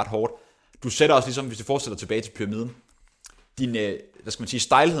resultater er ret hårdt. Du sætter også ligesom, hvis du forestiller tilbage til pyramiden, din,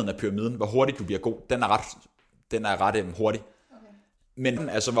 stejligheden af pyramiden, hvor hurtigt du bliver god, den er ret hurtig. Okay. Men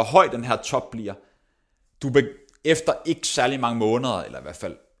altså, hvor høj den her top bliver, efter ikke særlig mange måneder, eller i hvert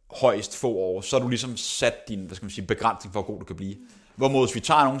fald højst få år, så har du ligesom sat din, begrænsning for, hvor god du kan blive. Hvorimod hvis vi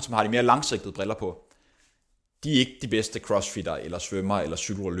tager nogen, som har de mere langsigtede briller på, de er ikke de bedste crossfitter, eller svømmer, eller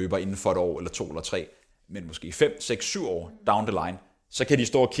cykler og løber inden for et år, eller 2 eller 3, men måske 5, 6, 7 år down the line, så kan de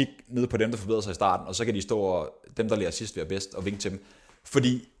stå og kigge ned på dem, der forbedrer sig i starten, og så kan de stå og dem, der lærer sidst, være bedst, og vinke til dem.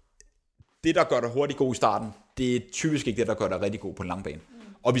 Fordi det, der gør dig hurtigt god i starten, det er typisk ikke det, der gør dig rigtig god på en lang bane.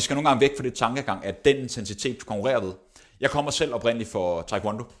 Og vi skal nogle gange væk fra det tankegang, at den intensitet, du konkurrerer ved. Jeg kommer selv oprindeligt for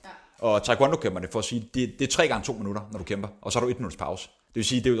taekwondo, og taekwondo kæmper det for at sige, det er 3 gange 2 minutter, når du kæmper, og så har du 1 minuts pause. Det vil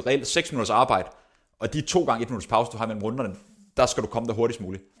sige, det er jo reelt 6 minutters arbejde, og de 2 gange 1 minuts pause, du har mellem runderne, der skal du komme der hurtigst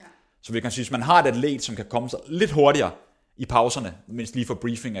muligt. Ja. Så vi kan sige, hvis man har et atlet, som kan komme sig lidt hurtigere i pauserne, mens lige for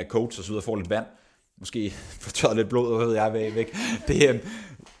briefing af coach og så videre, får lidt vand, måske får tørret lidt blod, og ved jeg væk.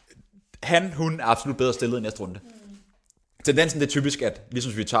 Hun er absolut bedre stillet i næste runde. Tendensen det er typisk, at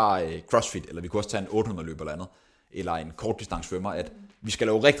ligesom vi tager CrossFit, eller vi kunne også tage en 800 løb eller andet, eller en kortdistance svømmer, at vi skal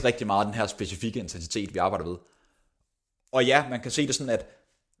lave rigtig, rigtig meget af den her specifikke intensitet, vi arbejder ved. Og ja, man kan se det sådan, at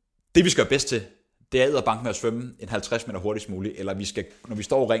det vi skal være bedst til, det er edderbank med at svømme en 50 meter hurtigst muligt, eller vi skal, når vi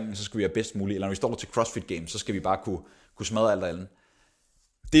står i ringen, så skal vi være bedst muligt, eller når vi står til CrossFit Games, så skal vi bare kunne smadre alt og andet.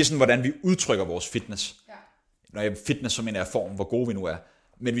 Det er sådan, hvordan vi udtrykker vores fitness. Ja. Når jeg fitness som en af form, hvor gode vi nu er.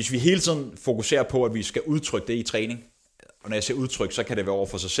 Men hvis vi hele tiden fokuserer på, at vi skal udtrykke det i træning, og når jeg siger udtryk, så kan det være over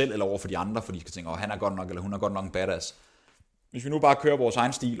for sig selv, eller over for de andre, fordi de skal tænke, han er godt nok, eller hun er godt nok en badass. Hvis vi nu bare kører vores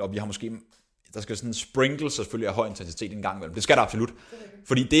egen stil, og vi har måske der skal sådan sprinkles selvfølgelig af høj intensitet en gang imellem. Det skal der absolut.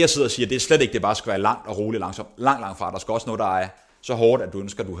 Fordi det, jeg sidder og siger, det er slet ikke, det bare skal være langt og roligt langsomt. Langt fra. Der skal også noget, der er så hårdt, at du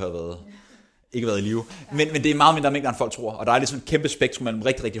ønsker, at du havde ikke været i live. Men det er meget mindre mængder, end folk tror. Og der er ligesom et kæmpe spektrum mellem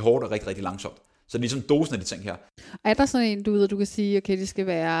rigtig, rigtig hårdt og rigtig, rigtig langsomt. Så det er ligesom dosen af de ting her. Er der sådan en, du kan sige, okay, det skal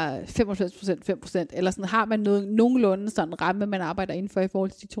være 85%, 5%, eller sådan, har man nogenlunde sådan ramme, man arbejder inden for i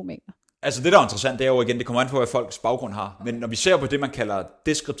forhold til de to mængder? Altså det, der er interessant, det er jo igen, det kommer an på, hvad folks baggrund har. Men når vi ser på det, man kalder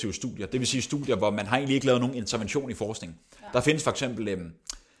deskriptive studier, det vil sige studier, hvor man har egentlig ikke lavet nogen intervention i forskning. Ja. Der findes for eksempel,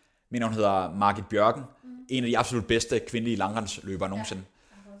 hun hedder Margit Bjørken, en af de absolut bedste kvindelige langrendsløbere nogensinde.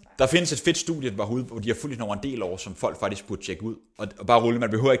 Der findes et fedt studie, hvor de har fulgt hende over en del år, som folk faktisk burde tjekke ud. Og bare rulle, man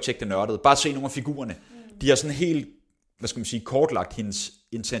behøver ikke tjekke det nørdede. Bare se nogle af figurerne. De har sådan helt, kortlagt hendes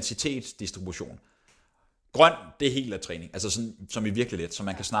intensitetsdistribution. Grøn, det er helt af træning, altså sådan, som er virkelig let, så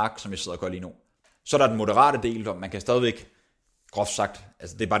man kan snakke, som jeg sidder og gør lige nu. Så er der den moderate del, hvor man kan stadigvæk, groft sagt,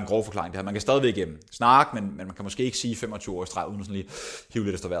 altså det er bare en grov forklaring det her, man kan stadigvæk snakke, men man kan måske ikke sige 25 år i streg, uden sådan lige hive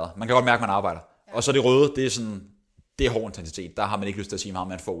lidt efter vejret. Man kan godt mærke, at man arbejder. Og så det røde, det er sådan, det er hård intensitet, der har man ikke lyst til at sige meget,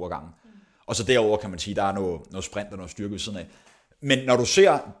 man får ord gangen. Og så derover kan man sige, der er noget sprint og noget styrke ved siden af. Men når du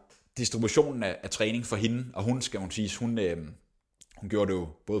ser distributionen af træning for hende, og hun skal man sige, hun gjorde det jo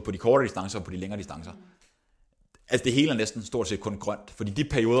både på de korte distancer og på de længere distancer. Altså det hele er næsten stort set kun grønt, fordi de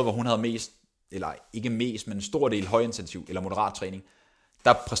perioder, hvor hun havde mest, eller ikke mest, men en stor del højintensiv eller moderat træning,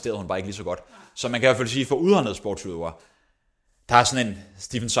 der præsterede hun bare ikke lige så godt. Så man kan i hvert fald sige, for udholdede sportsudøvere, der er sådan en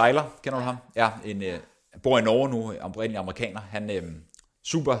Steven Seiler, kender du ham? Ja, bor i Norge nu, oprindelig amerikaner. Han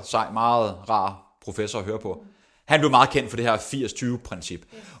super sej, meget rar professor at høre på. Han blev meget kendt for det her 80-20-princip.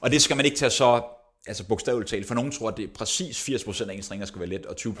 Og det skal man ikke tage så bogstaveligt talt, for nogen tror, at det er præcis 80% af ens træning, der skal være let,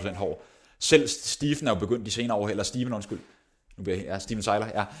 og 20% hård. Selv Steven er jo begyndt de senere år, eller Steven Seiler,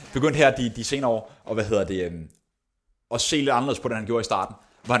 ja, begyndt her de senere år, og at se lidt anderledes på det, han gjorde i starten,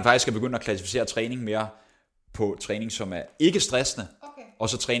 hvor han faktisk er begyndt at klassificere træning mere på træning, som er ikke stressende, og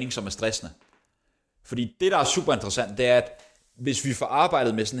så træning, som er stressende. Fordi det, der er super interessant, det er, at hvis vi får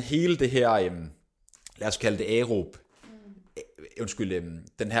arbejdet med sådan hele det her, lad os kalde det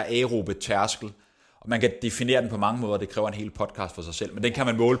den her aerobe tærskel, og man kan definere den på mange måder, det kræver en hel podcast for sig selv, men den kan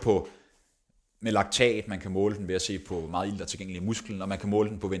man måle på med laktat, man kan måle den ved at se på meget ilt og tilgængelige muskler, og man kan måle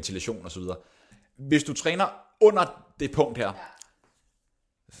den på ventilation osv. Hvis du træner under det punkt her,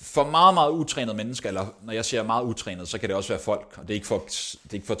 for meget, meget utrænede mennesker, eller når jeg siger meget utrænet, så kan det også være folk, og det er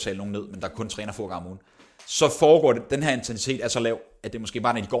ikke for at tale nogen ned, men der kun træner få gange om ugen, så foregår det, den her intensitet er så lav, at det måske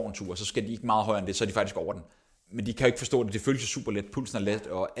bare, når de går en tur, så skal de ikke meget højere end det, så er de faktisk over den. Men de kan jo ikke forstå det, det føles super let, pulsen er let,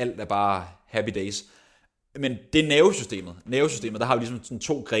 og alt er bare happy days. Men det er nervesystemet. Nervesystemet, der har vi ligesom sådan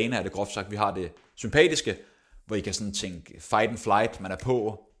to grene af det, groft sagt. Vi har det sympatiske, hvor I kan sådan tænke fight and flight, man er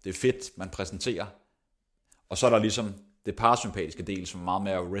på, det er fedt, man præsenterer. Og så er der ligesom det parasympatiske del, som er meget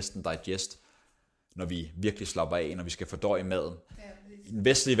mere rest and digest, når vi virkelig slapper af, når vi skal fordøje maden. I den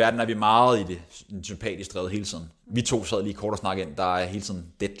vestlige verden er vi meget i det sympatisk drevet hele tiden. Vi to sad lige kort og snakke ind, der er hele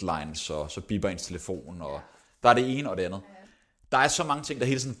tiden deadlines, og så biber ens telefon, og der er det ene og det andet. Der er så mange ting, der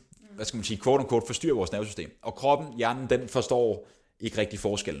hele tiden, quote unquote, forstyrrer vores nervesystem. Og kroppen, hjernen, den forstår ikke rigtig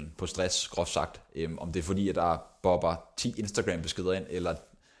forskellen på stress, groft sagt. Om det er fordi, at der bobber 10 Instagram-beskeder ind, eller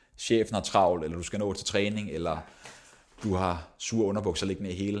chefen har travlt, eller du skal nå til træning, eller du har sure underbukser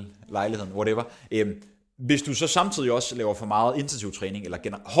liggende i hele lejligheden, whatever. Hvis du så samtidig også laver for meget intensiv træning,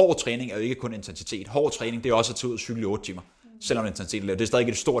 eller hård træning er jo ikke kun intensitet. Hård træning, det er også at tage ud og cykle i 8 timer, selvom intensiteten er lav. Det er stadig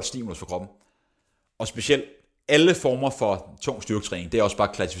et stort stimulus for kroppen. Og specielt alle former for tung styrketræning, det er også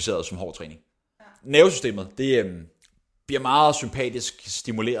bare klassificeret som hård træning. Nervesystemet, det bliver meget sympatisk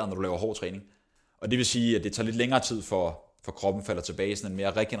stimuleret, når du laver hård træning. Og det vil sige, at det tager lidt længere tid for kroppen falder tilbage i sådan en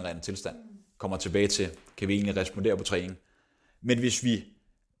mere regenererende tilstand. Kommer tilbage til, kan vi egentlig respondere på træning. Men hvis vi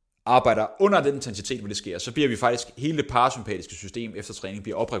arbejder under den intensitet, hvor det sker, så bliver vi faktisk, hele det parasympatiske system efter træning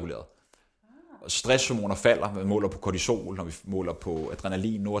bliver opreguleret. Og stresshormoner falder, man måler på kortisol, når vi måler på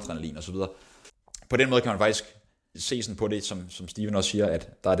adrenalin, noradrenalin osv. På den måde kan man faktisk se sådan på det, som Steven også siger,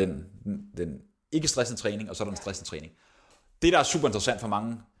 at der er den ikke stressende træning, og så er der den stressende træning. Det, der er super interessant for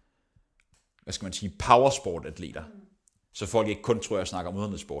mange, powersport-atleter, så folk ikke kun tror, jeg snakker om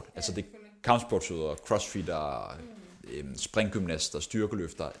udholdenhedssport. Altså det er kampsportsudøvere, crossfitter, springgymnaster,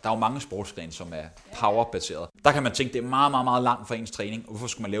 styrkeløfter. Der er jo mange sportsgrene, som er powerbaseret. Der kan man tænke, det er meget, meget, meget langt for ens træning. Hvorfor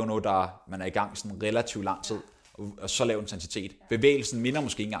skulle man lave noget, der man er i gang sådan relativt lang tid, og så lave intensitet? Bevægelsen minder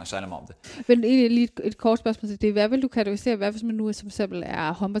måske ikke engang særlig meget om det. Men lige et kort spørgsmål til det. Hvad vil du kategorisere? Hvad hvis man nu som eksempel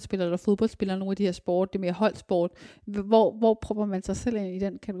er håndboldspiller eller fodboldspiller, nogle af de her sport, det er mere holdsport. Hvor propper man sig selv ind i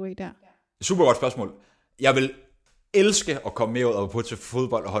den kategori der? Super godt spørgsmål. Jeg vil elske at komme med ud og på til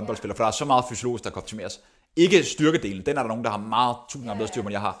fodbold og håndboldspillere, for der er så meget fysiologisk, der kan optimeres. Ikke styrkedelen, den er der nogen, der har meget 1000 gange bedre styr,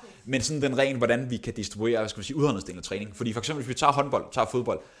 end jeg har. Men sådan den ren, hvordan vi kan distribuere, udholdenhedsdelen af træning. Fordi for eksempel, hvis vi tager håndbold, tager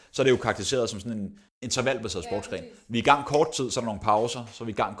fodbold, så er det jo karakteriseret som sådan en intervalbaseret sportsgren. Vi er i gang kort tid, så er der nogle pauser, så er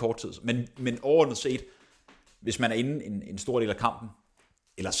vi i gang kort tid. Men overordnet set, hvis man er inde en stor del af kampen,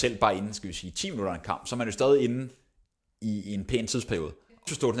 eller selv bare inde, 10 minutter af en kamp, så er man jo stadig inde i en pæn tidsperiode.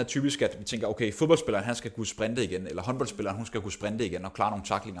 Forstå den her typisk, at vi tænker, okay, fodboldspilleren han skal kunne sprinte igen, eller håndboldspilleren hun skal kunne sprinte igen og klare nogle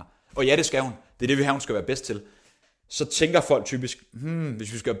tacklinger. Og ja, det skal hun. Det er det, vi har, hun skal være bedst til. Så tænker folk typisk,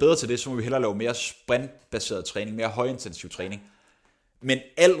 hvis vi skal være bedre til det, så må vi hellere lave mere sprintbaseret træning, mere højintensiv træning. Men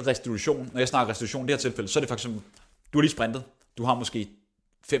al restitution, når jeg snakker restitution i det her tilfælde, så er det for eksempel, du har lige sprintet, du har måske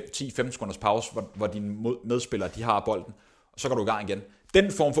 10-15 sekunders pause, hvor dine medspillere de har bolden, og så går du i gang igen.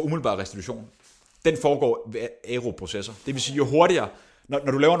 Den form for umiddelbar restitution, den foregår ved aeroprocesser. Det vil sige, jo hurtigere,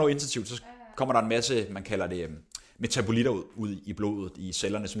 når du laver noget intensivt, så kommer der en masse, man kalder det metabolitter ud i blodet, i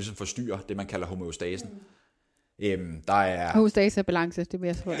cellerne, som ligesom forstyrrer det, man kalder homeostasen. Der er homeostase er balance, det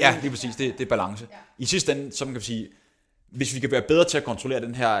bliver så. Ja, lige præcis, det er balance. I sidste ende, så man kan sige, hvis vi kan være bedre til at kontrollere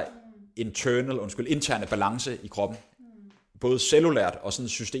den her interne balance i kroppen, både cellulært og sådan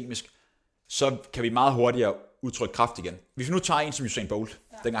systemisk, så kan vi meget hurtigere udtrykke kraft igen. Hvis vi nu tager en som Usain Bolt,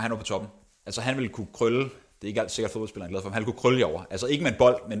 dengang han var på toppen, altså han ville kunne krølle, det er ikke alt sikkert fodboldspilleren er glad for, men han ville kunne krølle i over. Altså ikke med en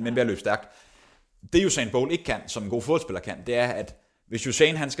bold, men ved at løbe stærkt. Det Usain Bolt ikke kan, som en god fodboldspiller kan, det er, at hvis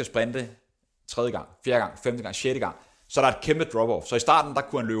Usain han skal sprinte 3. gang, 4. gang, 5. gang, 6. gang, så er der et kæmpe drop-off. Så i starten, der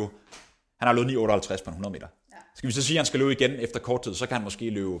kunne han løbe, han har løbet 9,58 på 100 meter. Skal vi så sige, at han skal løbe igen efter kort tid, så kan han måske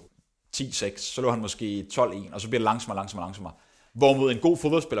løbe 10,6, så løber han måske 12,1, og så bliver det langsommere. Hvorimod en god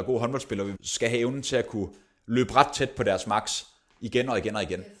fodboldspiller, god håndboldspiller, skal have evnen til at kunne løbe ret tæt på deres max igen og igen og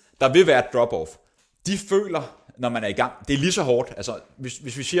igen. Der vil være et drop-off. De føler, når man er i gang, det er lige så hårdt. Altså,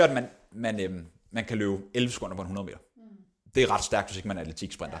 hvis vi siger, at man kan løbe 11 sekunder på 100 meter. Det er ret stærkt, hvis ikke man er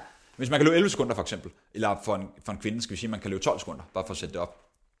atletiksprinter. Hvis man kan løbe 11 sekunder for eksempel, eller for en kvinde skal vi sige, at man kan løbe 12 sekunder, bare for at sætte det op.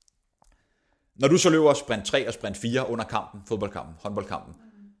 Når du så løber sprint 3 og sprint 4 under kampen, fodboldkampen, håndboldkampen,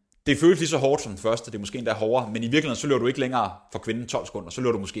 det føles lige så hårdt som den første, det er måske endda hårdere, men i virkeligheden så løber du ikke længere for kvinden 12 sekunder, så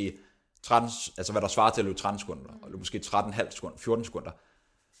løber du måske 13, altså hvad der svarer til at løbe 13 sekunder, eller måske 13,5 sekunder, 14 sekunder.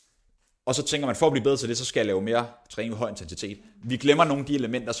 Og så tænker man, for at blive bedre til det, så skal jeg lave mere træning med høj intensitet. Vi glemmer nogle af de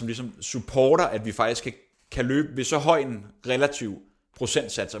elementer, som ligesom supporter, at vi faktisk kan løbe ved så høj en relativ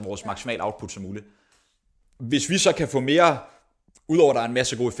procentsats af vores maksimal output som muligt. Hvis vi så kan få mere, udover der er en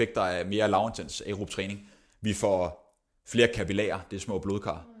masse gode effekter af mere lavintens aerob træning, vi får flere kapillærer, det er små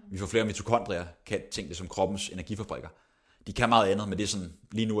blodkar, vi får flere mitokondrier, kan tænke det som kroppens energifabrikker. De kan meget andet, men det er sådan,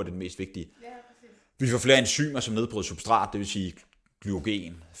 lige nu er det mest vigtige. Vi får flere enzymer, som nedbryder substrat, det vil sige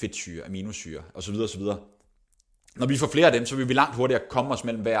glykogen, fedtsyre, aminosyre osv. osv. Når vi får flere af dem, så vil vi langt hurtigere komme os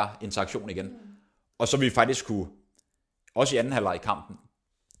mellem hver interaktion igen. Og så vil vi faktisk kunne, også i anden halvleg i kampen,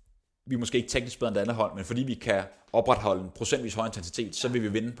 vi er måske ikke teknisk bedre end det andet hold, men fordi vi kan opretholde en procentvis høj intensitet, så vil vi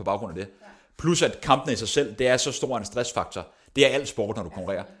vinde på baggrund af det. Plus at kampen i sig selv, det er så stor en stressfaktor. Det er alt sport, når du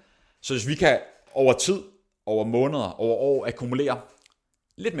konkurrerer. Så hvis vi kan over tid, over måneder, over år akkumulere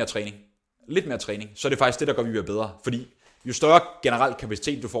lidt mere træning, så er det faktisk det, der gør, at vi bliver bedre. Fordi jo større generel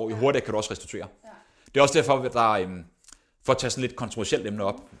kapacitet du får, jo hurtigere kan du også restituere. Det er også derfor, at der, for at tage sådan lidt kontroversielt emne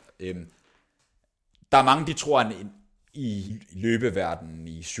op, der er mange, de tror, at i løbeverdenen,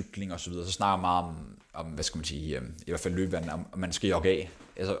 i cykling og så videre, så snakker meget om hvad skal man sige, i hvert fald løbeverdenen, om man skal jogge af,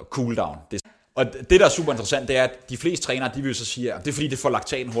 altså cool down. Og det, der er super interessant, det er, at de fleste trænere, de vil så sige, at det er fordi, det får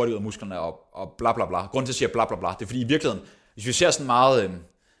laktaten hurtigt ud af musklerne og bla bla bla. Grunden til at sige bla bla bla, det er fordi i virkeligheden, hvis vi ser sådan meget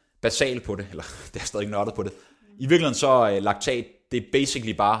basal på det, eller det er stadig ikke nørdet på det, i virkeligheden så laktat, det er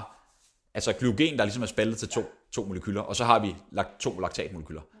basically bare, altså glykogen, der ligesom er spaltet til to molekyler, og så har vi 2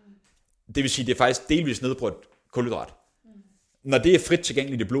 laktatmolekyler. Det vil sige, det er faktisk delvis nedbrudt kulhydrat. Når det er frit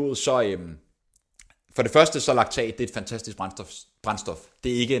tilgængeligt i blodet, så for det første, så laktat, det er et fantastisk brændstof.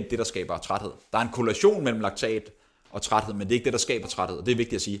 Det er ikke det, der skaber træthed. Der er en korrelation mellem laktat og træthed, men det er ikke det, der skaber træthed, og det er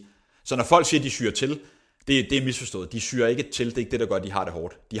vigtigt at sige. Så når folk siger, at de syrer til, det er misforstået. De syrer ikke til, det er ikke det, der gør, at de har det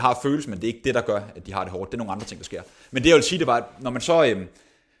hårdt. De har følelsen, men det er ikke det, der gør, at de har det hårdt. Det er nogle andre ting, der sker. Men det jeg vil sige, det var, at når man så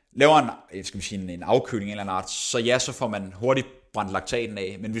laver en afkøling af en eller anden art, så får man hurtigt brændt laktaten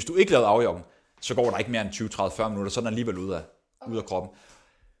af. Men hvis du ikke laver afjoggen, så går der ikke mere end 20, 30, 40 minutter, så er den alligevel ud af kroppen.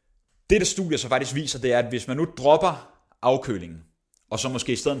 Det studier så faktisk viser, det er, at hvis man nu dropper afkølingen, og så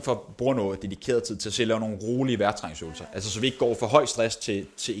måske i stedet for bruger noget dedikeret tid til at lave nogle rolige vejrtræningsøvelser, altså så vi ikke går fra høj stress til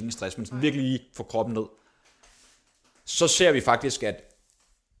ingen stress, men sådan virkelig lige får kroppen ned, så ser vi faktisk, at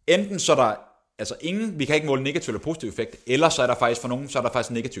enten så er der altså vi kan ikke måle negativ eller positiv effekt, eller så er der faktisk for nogen, så er der faktisk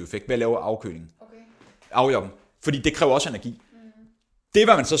en negativ effekt ved at lave afkølingen. Afjoggen. Fordi det kræver også energi. Det,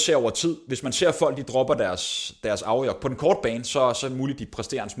 hvad man så ser over tid, hvis man ser at folk, de dropper deres afjog. På den korte bane, så er det muligt, de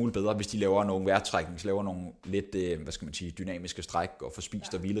præsterer en smule bedre, hvis de laver nogle vejrtrækning, laver nogle lidt, dynamiske stræk og får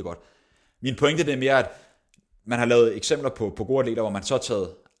spist og hvilet godt. Min pointe det er mere, at man har lavet eksempler på gode atleter, hvor man så har taget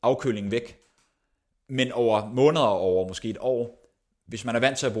afkølingen væk, men over måneder og over måske et år, hvis man er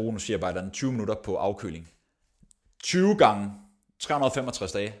vant til at bruge, nu siger jeg bare, 20 minutter på afkøling. 20 gange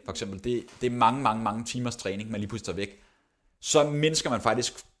 365 dage, for eksempel, det er mange timers træning, man lige pludselig tager væk. Så mindsker man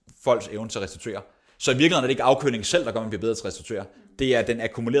faktisk folks evne til at restituere. Så i virkeligheden er det ikke afkøling selv, der gør, man bliver bedre til at restituere. Det er den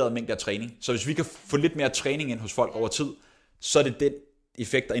akkumulerede mængde af træning. Så hvis vi kan få lidt mere træning ind hos folk over tid, så er det den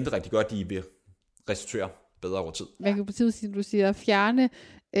effekt, der indirekte gør, at de vil restituere bedre over tid. Man kan på tid sige, du siger, fjerne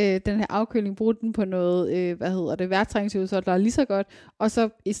den her afkøling, bruge den på noget, vejrtræningsøvelser, der er lige så godt, og så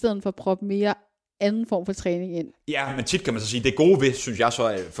i stedet for at proppe mere anden form for træning ind. Ja, men tit kan man så sige, det gode ved, synes jeg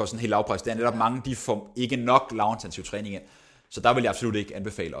så for sådan helt lavpris, det er netop mange, de får ikke nok lavintensiv træning ind. Så der vil jeg absolut ikke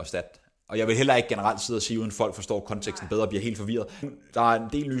anbefale at erstatte. Og jeg vil heller ikke generelt sidde og sige, uden folk forstår konteksten bedre og bliver helt forvirret. Der er en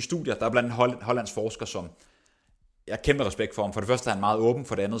del nye studier, der er blandt andet Hollands forsker, som jeg har kæmpe respekt for ham. For det første er han meget åben,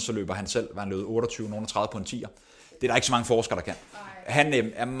 for det andet så løber han selv, hvor han løbet 28, nogen 30 på en 10'er. Det er der ikke så mange forskere, der kan. Han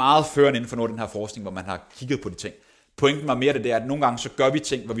er meget førende inden for noget af den her forskning, hvor man har kigget på de ting. Pointen var mere det, at nogle gange så gør vi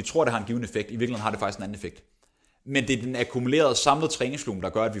ting, hvor vi tror, det har en given effekt. I virkeligheden har det faktisk en anden effekt. Men det er den akkumulerede samlede træningsvolumen, der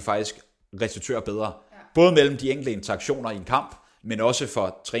gør, at vi faktisk restituerer bedre. Både mellem de enkelte interaktioner i en kamp, men også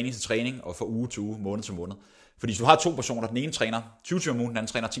fra træning til træning og fra uge til uge, måned til måned. Fordi hvis du har to personer, den ene træner 20 timer om ugen, den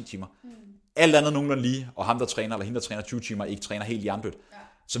anden træner 10 timer. Alt andet nogenlunde lige, og ham der træner, eller hende der træner 20 timer, ikke træner helt hjernedødt,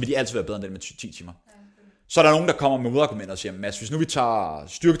 så vil de altid være bedre end den med 10 timer. Så er der nogen, der kommer med modargumenter og siger, Mads, hvis nu vi tager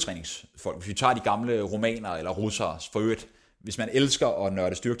styrketræningsfolk, hvis vi tager de gamle romaner eller russere for øvrigt, hvis man elsker at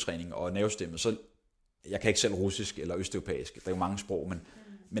nørde styrketræning og nervestemme, så jeg kan ikke selv russisk eller østeuropæisk, der er jo mange sprog,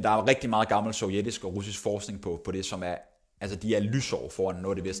 men der er rigtig meget gammel sovjetisk og russisk forskning på det, som er, altså de er lysår foran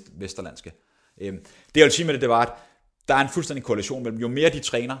noget af det vesterlandske. Det jeg vil sige med det var, at der er en fuldstændig korrelation mellem, jo mere de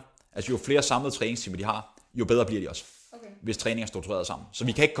træner, altså jo flere samlede træningstimer de har, jo bedre bliver de også, hvis træning er struktureret sammen. Så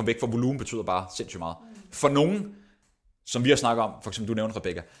vi kan ikke komme væk fra volumen, betyder bare sindssygt meget. For nogen, som vi har snakket om, for eksempel du nævnte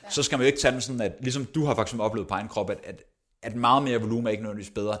Rebecca, så skal man jo ikke tage den sådan, at ligesom du har for eksempel oplevet på egen krop, at meget mere volumen er ikke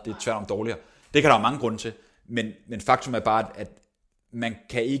nødvendigvis bedre, det er tværtom dårligere. Det kan der være mange grunde til, men faktum er bare, at man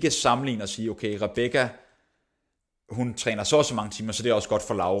kan ikke sammenligne og sige, okay, Rebecca, hun træner så mange timer, så det er også godt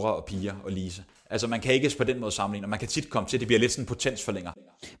for Laura og Pia og Lise. Altså man kan ikke på den måde sammenligne, og man kan tit komme til, at det bliver lidt sådan en potensforlænger.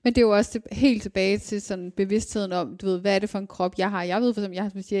 Men det er jo også helt tilbage til sådan bevidstheden om, du ved, hvad er det for en krop, jeg har. Jeg ved for eksempel,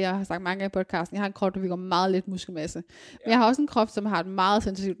 jeg har sagt mange gange i podcasten, jeg har en krop, der virker meget lidt muskelmasse. Men jeg har også en krop, som har et meget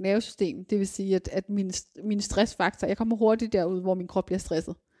sensitivt nervesystem. Det vil sige, at min stressfaktor, jeg kommer hurtigt derud, hvor min krop bliver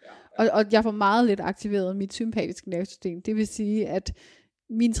stresset. Og jeg får meget lidt aktiveret mit sympatiske nervesystem. Det vil sige, at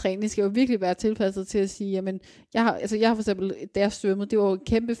min træning skal jo virkelig være tilpasset til at sige, jamen, jeg har for eksempel, da jeg svømmede, det var jo en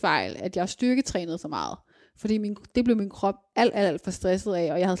kæmpe fejl, at jeg styrketrænede så meget. Fordi det blev min krop alt for stresset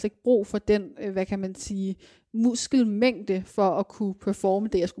af, og jeg havde slet ikke brug for den, muskelmængde for at kunne performe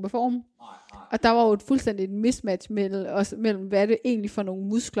det, jeg skulle performe. Og der var jo et fuldstændig mismatch mellem, hvad er det egentlig for nogle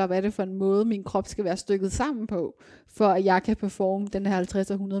muskler, hvad er det for en måde, min krop skal være stykket sammen på, for at jeg kan performe den her 50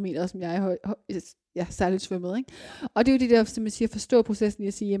 og 100 meter, som jeg særligt svømmet. Ikke? Og det er jo det der, som man siger, forstå processen i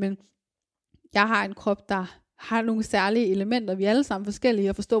at sige, jamen, jeg har en krop, der har nogle særlige elementer, vi er alle sammen forskellige,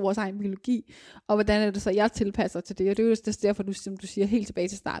 og forstå vores egen biologi, og hvordan er det så, jeg tilpasser til det, og det er jo derfor, som du siger helt tilbage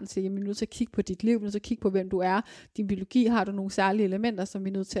til starten, så jamen, vi er nødt til at kigge på dit liv, vi er nødt til at kigge på, hvem du er, din biologi, har du nogle særlige elementer, som vi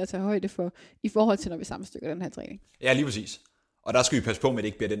er nødt til at tage højde for, i forhold til, når vi sammenstykker den her træning. Ja, lige præcis. Og der skal vi passe på med, at det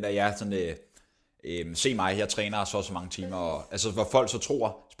ikke bliver den der, se mig, jeg træner så mange timer, og, altså hvor folk så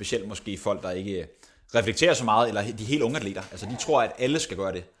tror, specielt måske folk, der ikke reflekterer så meget, eller de helt unge atleter, altså de tror, at alle skal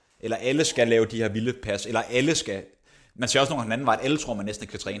gøre det, eller alle skal lave de her vilde pas, eller alle skal, man ser også nogle af den anden vej, at alle tror, man næsten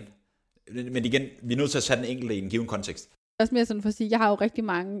ikke kan træne. Men igen, vi er nødt til at sætte den enkelte i en given kontekst. Det er også mere sådan for at sige, jeg har jo rigtig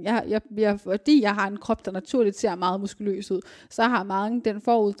mange, fordi jeg har en krop, der naturligt ser meget muskuløs ud, så har mange den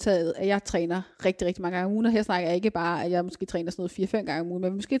forudtaget, at jeg træner rigtig, rigtig mange gange om ugen, og her snakker jeg ikke bare, at jeg måske træner sådan noget 4-5 gange om ugen,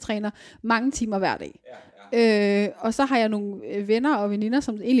 men måske træner mange timer hver dag. Og så har jeg nogle venner og veninder,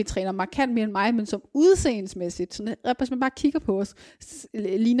 som egentlig træner markant mere end mig, men som udseendemæssigt, sådan, hvis man bare kigger på os,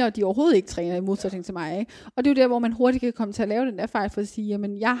 ligner de overhovedet ikke træner i modsætning til mig. Ikke? Og det er jo der, hvor man hurtigt kan komme til at lave den der fejl, for at sige,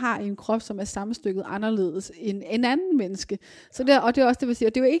 jamen jeg har en krop, som er sammenstykket anderledes end en anden menneske. Så og det er også det, vil sige,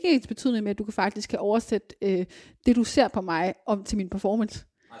 og det er jo ikke et betydning med, at du faktisk kan oversætte det, du ser på mig, om til min performance.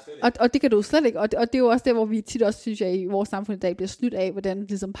 Og det kan du slet ikke, og det er jo også der, hvor vi tit også, synes jeg, i vores samfund i dag bliver snydt af, hvordan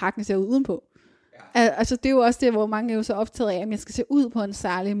ligesom pakken ser ud udenpå. Altså det er jo også det, hvor mange er jo så optaget af, at jeg skal se ud på en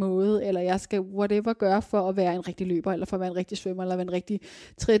særlig måde, eller jeg skal whatever gøre for at være en rigtig løber, eller for at være en rigtig svømmer, eller være en rigtig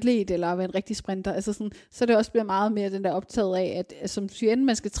triatlet, eller være en rigtig sprinter. Altså sådan, så det også bliver meget mere den der optaget af, at som siger,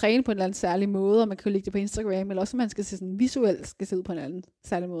 man skal træne på en eller anden særlig måde, og man kan jo lægge det på Instagram, eller også man skal se sådan visuelt skal se ud på en anden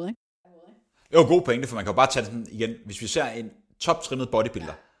særlig måde, ikke? Jo, god pointe, for man kan jo bare tage den igen, hvis vi ser en toptrimmet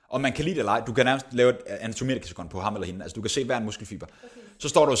bodybuilder, og man kan lide det eller ej, du kan nærmest lave et anatomileksikon på ham eller hende, altså du kan se hver en muskelfiber. Så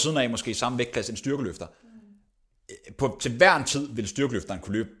står du ved siden af måske i samme vægtklasse en styrkeløfter. Til hver en tid vil styrkeløfteren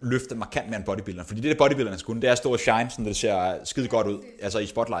kunne løfte markant mere end bodybuilderen, fordi det bodybuilderne skal kunne, det er at stå og shine, sådan det ser skide godt ud, altså i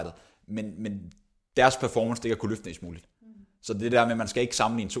spotlightet, men deres performance, det kan kunne løfte næst muligt. Så det der med, at man skal ikke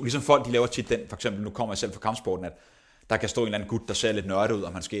sammenligne to, ligesom folk, de laver tit den, for eksempel, nu kommer jeg selv fra kampsporten, at der kan stå en eller anden gut, der ser lidt nørdet ud,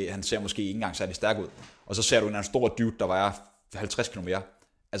 og han ser måske ikke engang særlig stærk ud, og så ser du en eller anden stor dude, der vejer 50 km mere.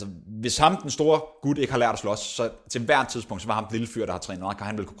 Altså, hvis ham, den store gut, ikke har lært at slås, så til hver tidspunkt, så var ham den lille fyr, der har trænet meget, kan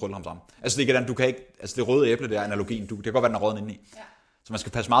han vel kunne krølle ham sammen. Altså, det er ikke, du kan ikke, altså det røde æble, der analogien, det kan godt være, den er røden indeni. Ja. Så man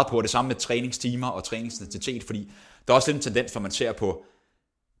skal passe meget på det samme med træningstimer og træningsintensitet, fordi der er også lidt en tendens, for man ser på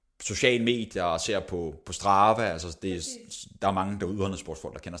sociale medier og ser på Strava, altså der er mange der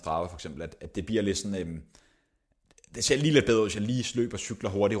udholdenhedssportsfolk, der kender Strava for eksempel, at det bliver lidt sådan, det ser lige lidt bedre ud, hvis jeg lige løber, cykler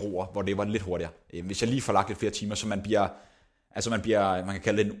hurtigt, roer, hvor det var lidt hurtigere. Hvis jeg lige får lagt lidt flere timer, så man kan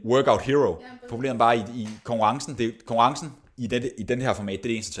kalde det en workout hero. Problemet bare i konkurrencen i den her format, det er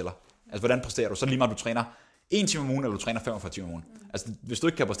det eneste tæller. Altså, hvordan præsterer du? Så lige meget, du træner 1 time om ugen, eller du træner 45 timer om ugen. Altså, hvis du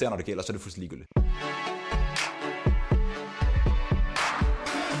ikke kan præstere, når det gælder, så er det fuldstændig ligegyldigt.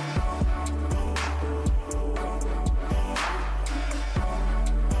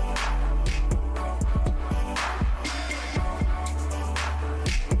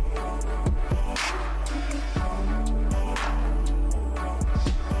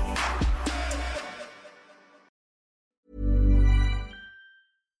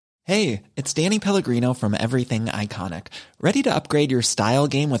 Hey, it's Danny Pellegrino from Everything Iconic. Ready to upgrade your style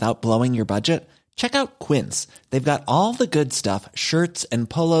game without blowing your budget? Check out Quince. They've got all the good stuff, shirts and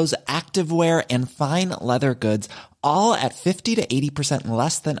polos, activewear, and fine leather goods, all at 50 to 80%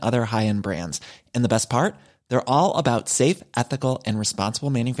 less than other high-end brands. And the best part? They're all about safe, ethical, and responsible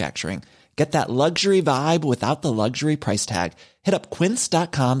manufacturing. Get that luxury vibe without the luxury price tag. Hit up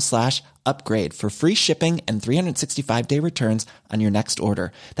quince.com/upgrade for free shipping and 365-day returns on your next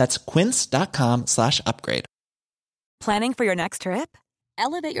order. That's quince.com/upgrade. Planning for your next trip?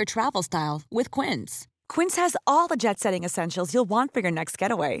 Elevate your travel style with Quince. Quince has all the jet-setting essentials you'll want for your next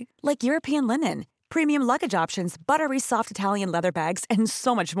getaway, like European linen, premium luggage options, buttery soft Italian leather bags, and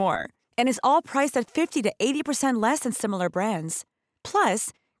so much more. And is all priced at 50 to 80% less than similar brands. Plus,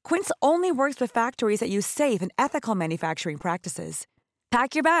 Quince only works with factories that use safe and ethical manufacturing practices.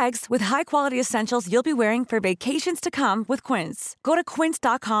 Pack your bags with high-quality essentials you'll be wearing for vacations to come with Quince. Go to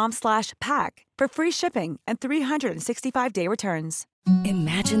quince.com/pack for free shipping and 365-day returns.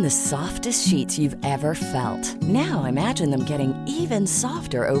 Imagine the softest sheets you've ever felt. Now imagine them getting even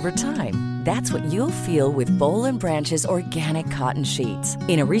softer over time. That's what you'll feel with Boll & Branch's organic cotton sheets.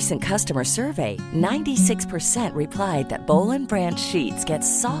 In a recent customer survey, 96% replied that Boll & Branch sheets get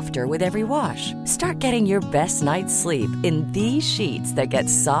softer with every wash. Start getting your best night's sleep in these sheets that get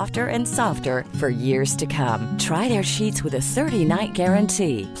softer and softer for years to come. Try their sheets with a 30-night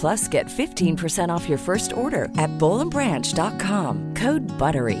guarantee. Plus, get 15% off your first order at bollandbranch.com. Code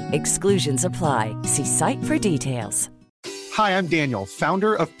BUTTERY. Exclusions apply. See site for details. Hi, I'm Daniel,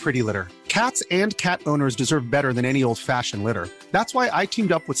 founder of Pretty Litter. Cats and cat owners deserve better than any old-fashioned litter. That's why I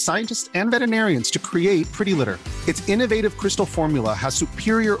teamed up with scientists and veterinarians to create Pretty Litter. Its innovative crystal formula has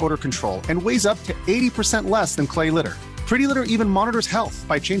superior odor control and weighs up to 80% less than clay litter. Pretty Litter even monitors health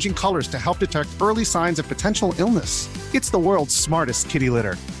by changing colors to help detect early signs of potential illness. It's the world's smartest kitty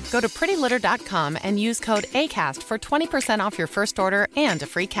litter. Go to prettylitter.com and use code ACAST for 20% off your first order and a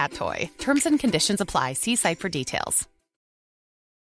free cat toy. Terms and conditions apply. See site for details.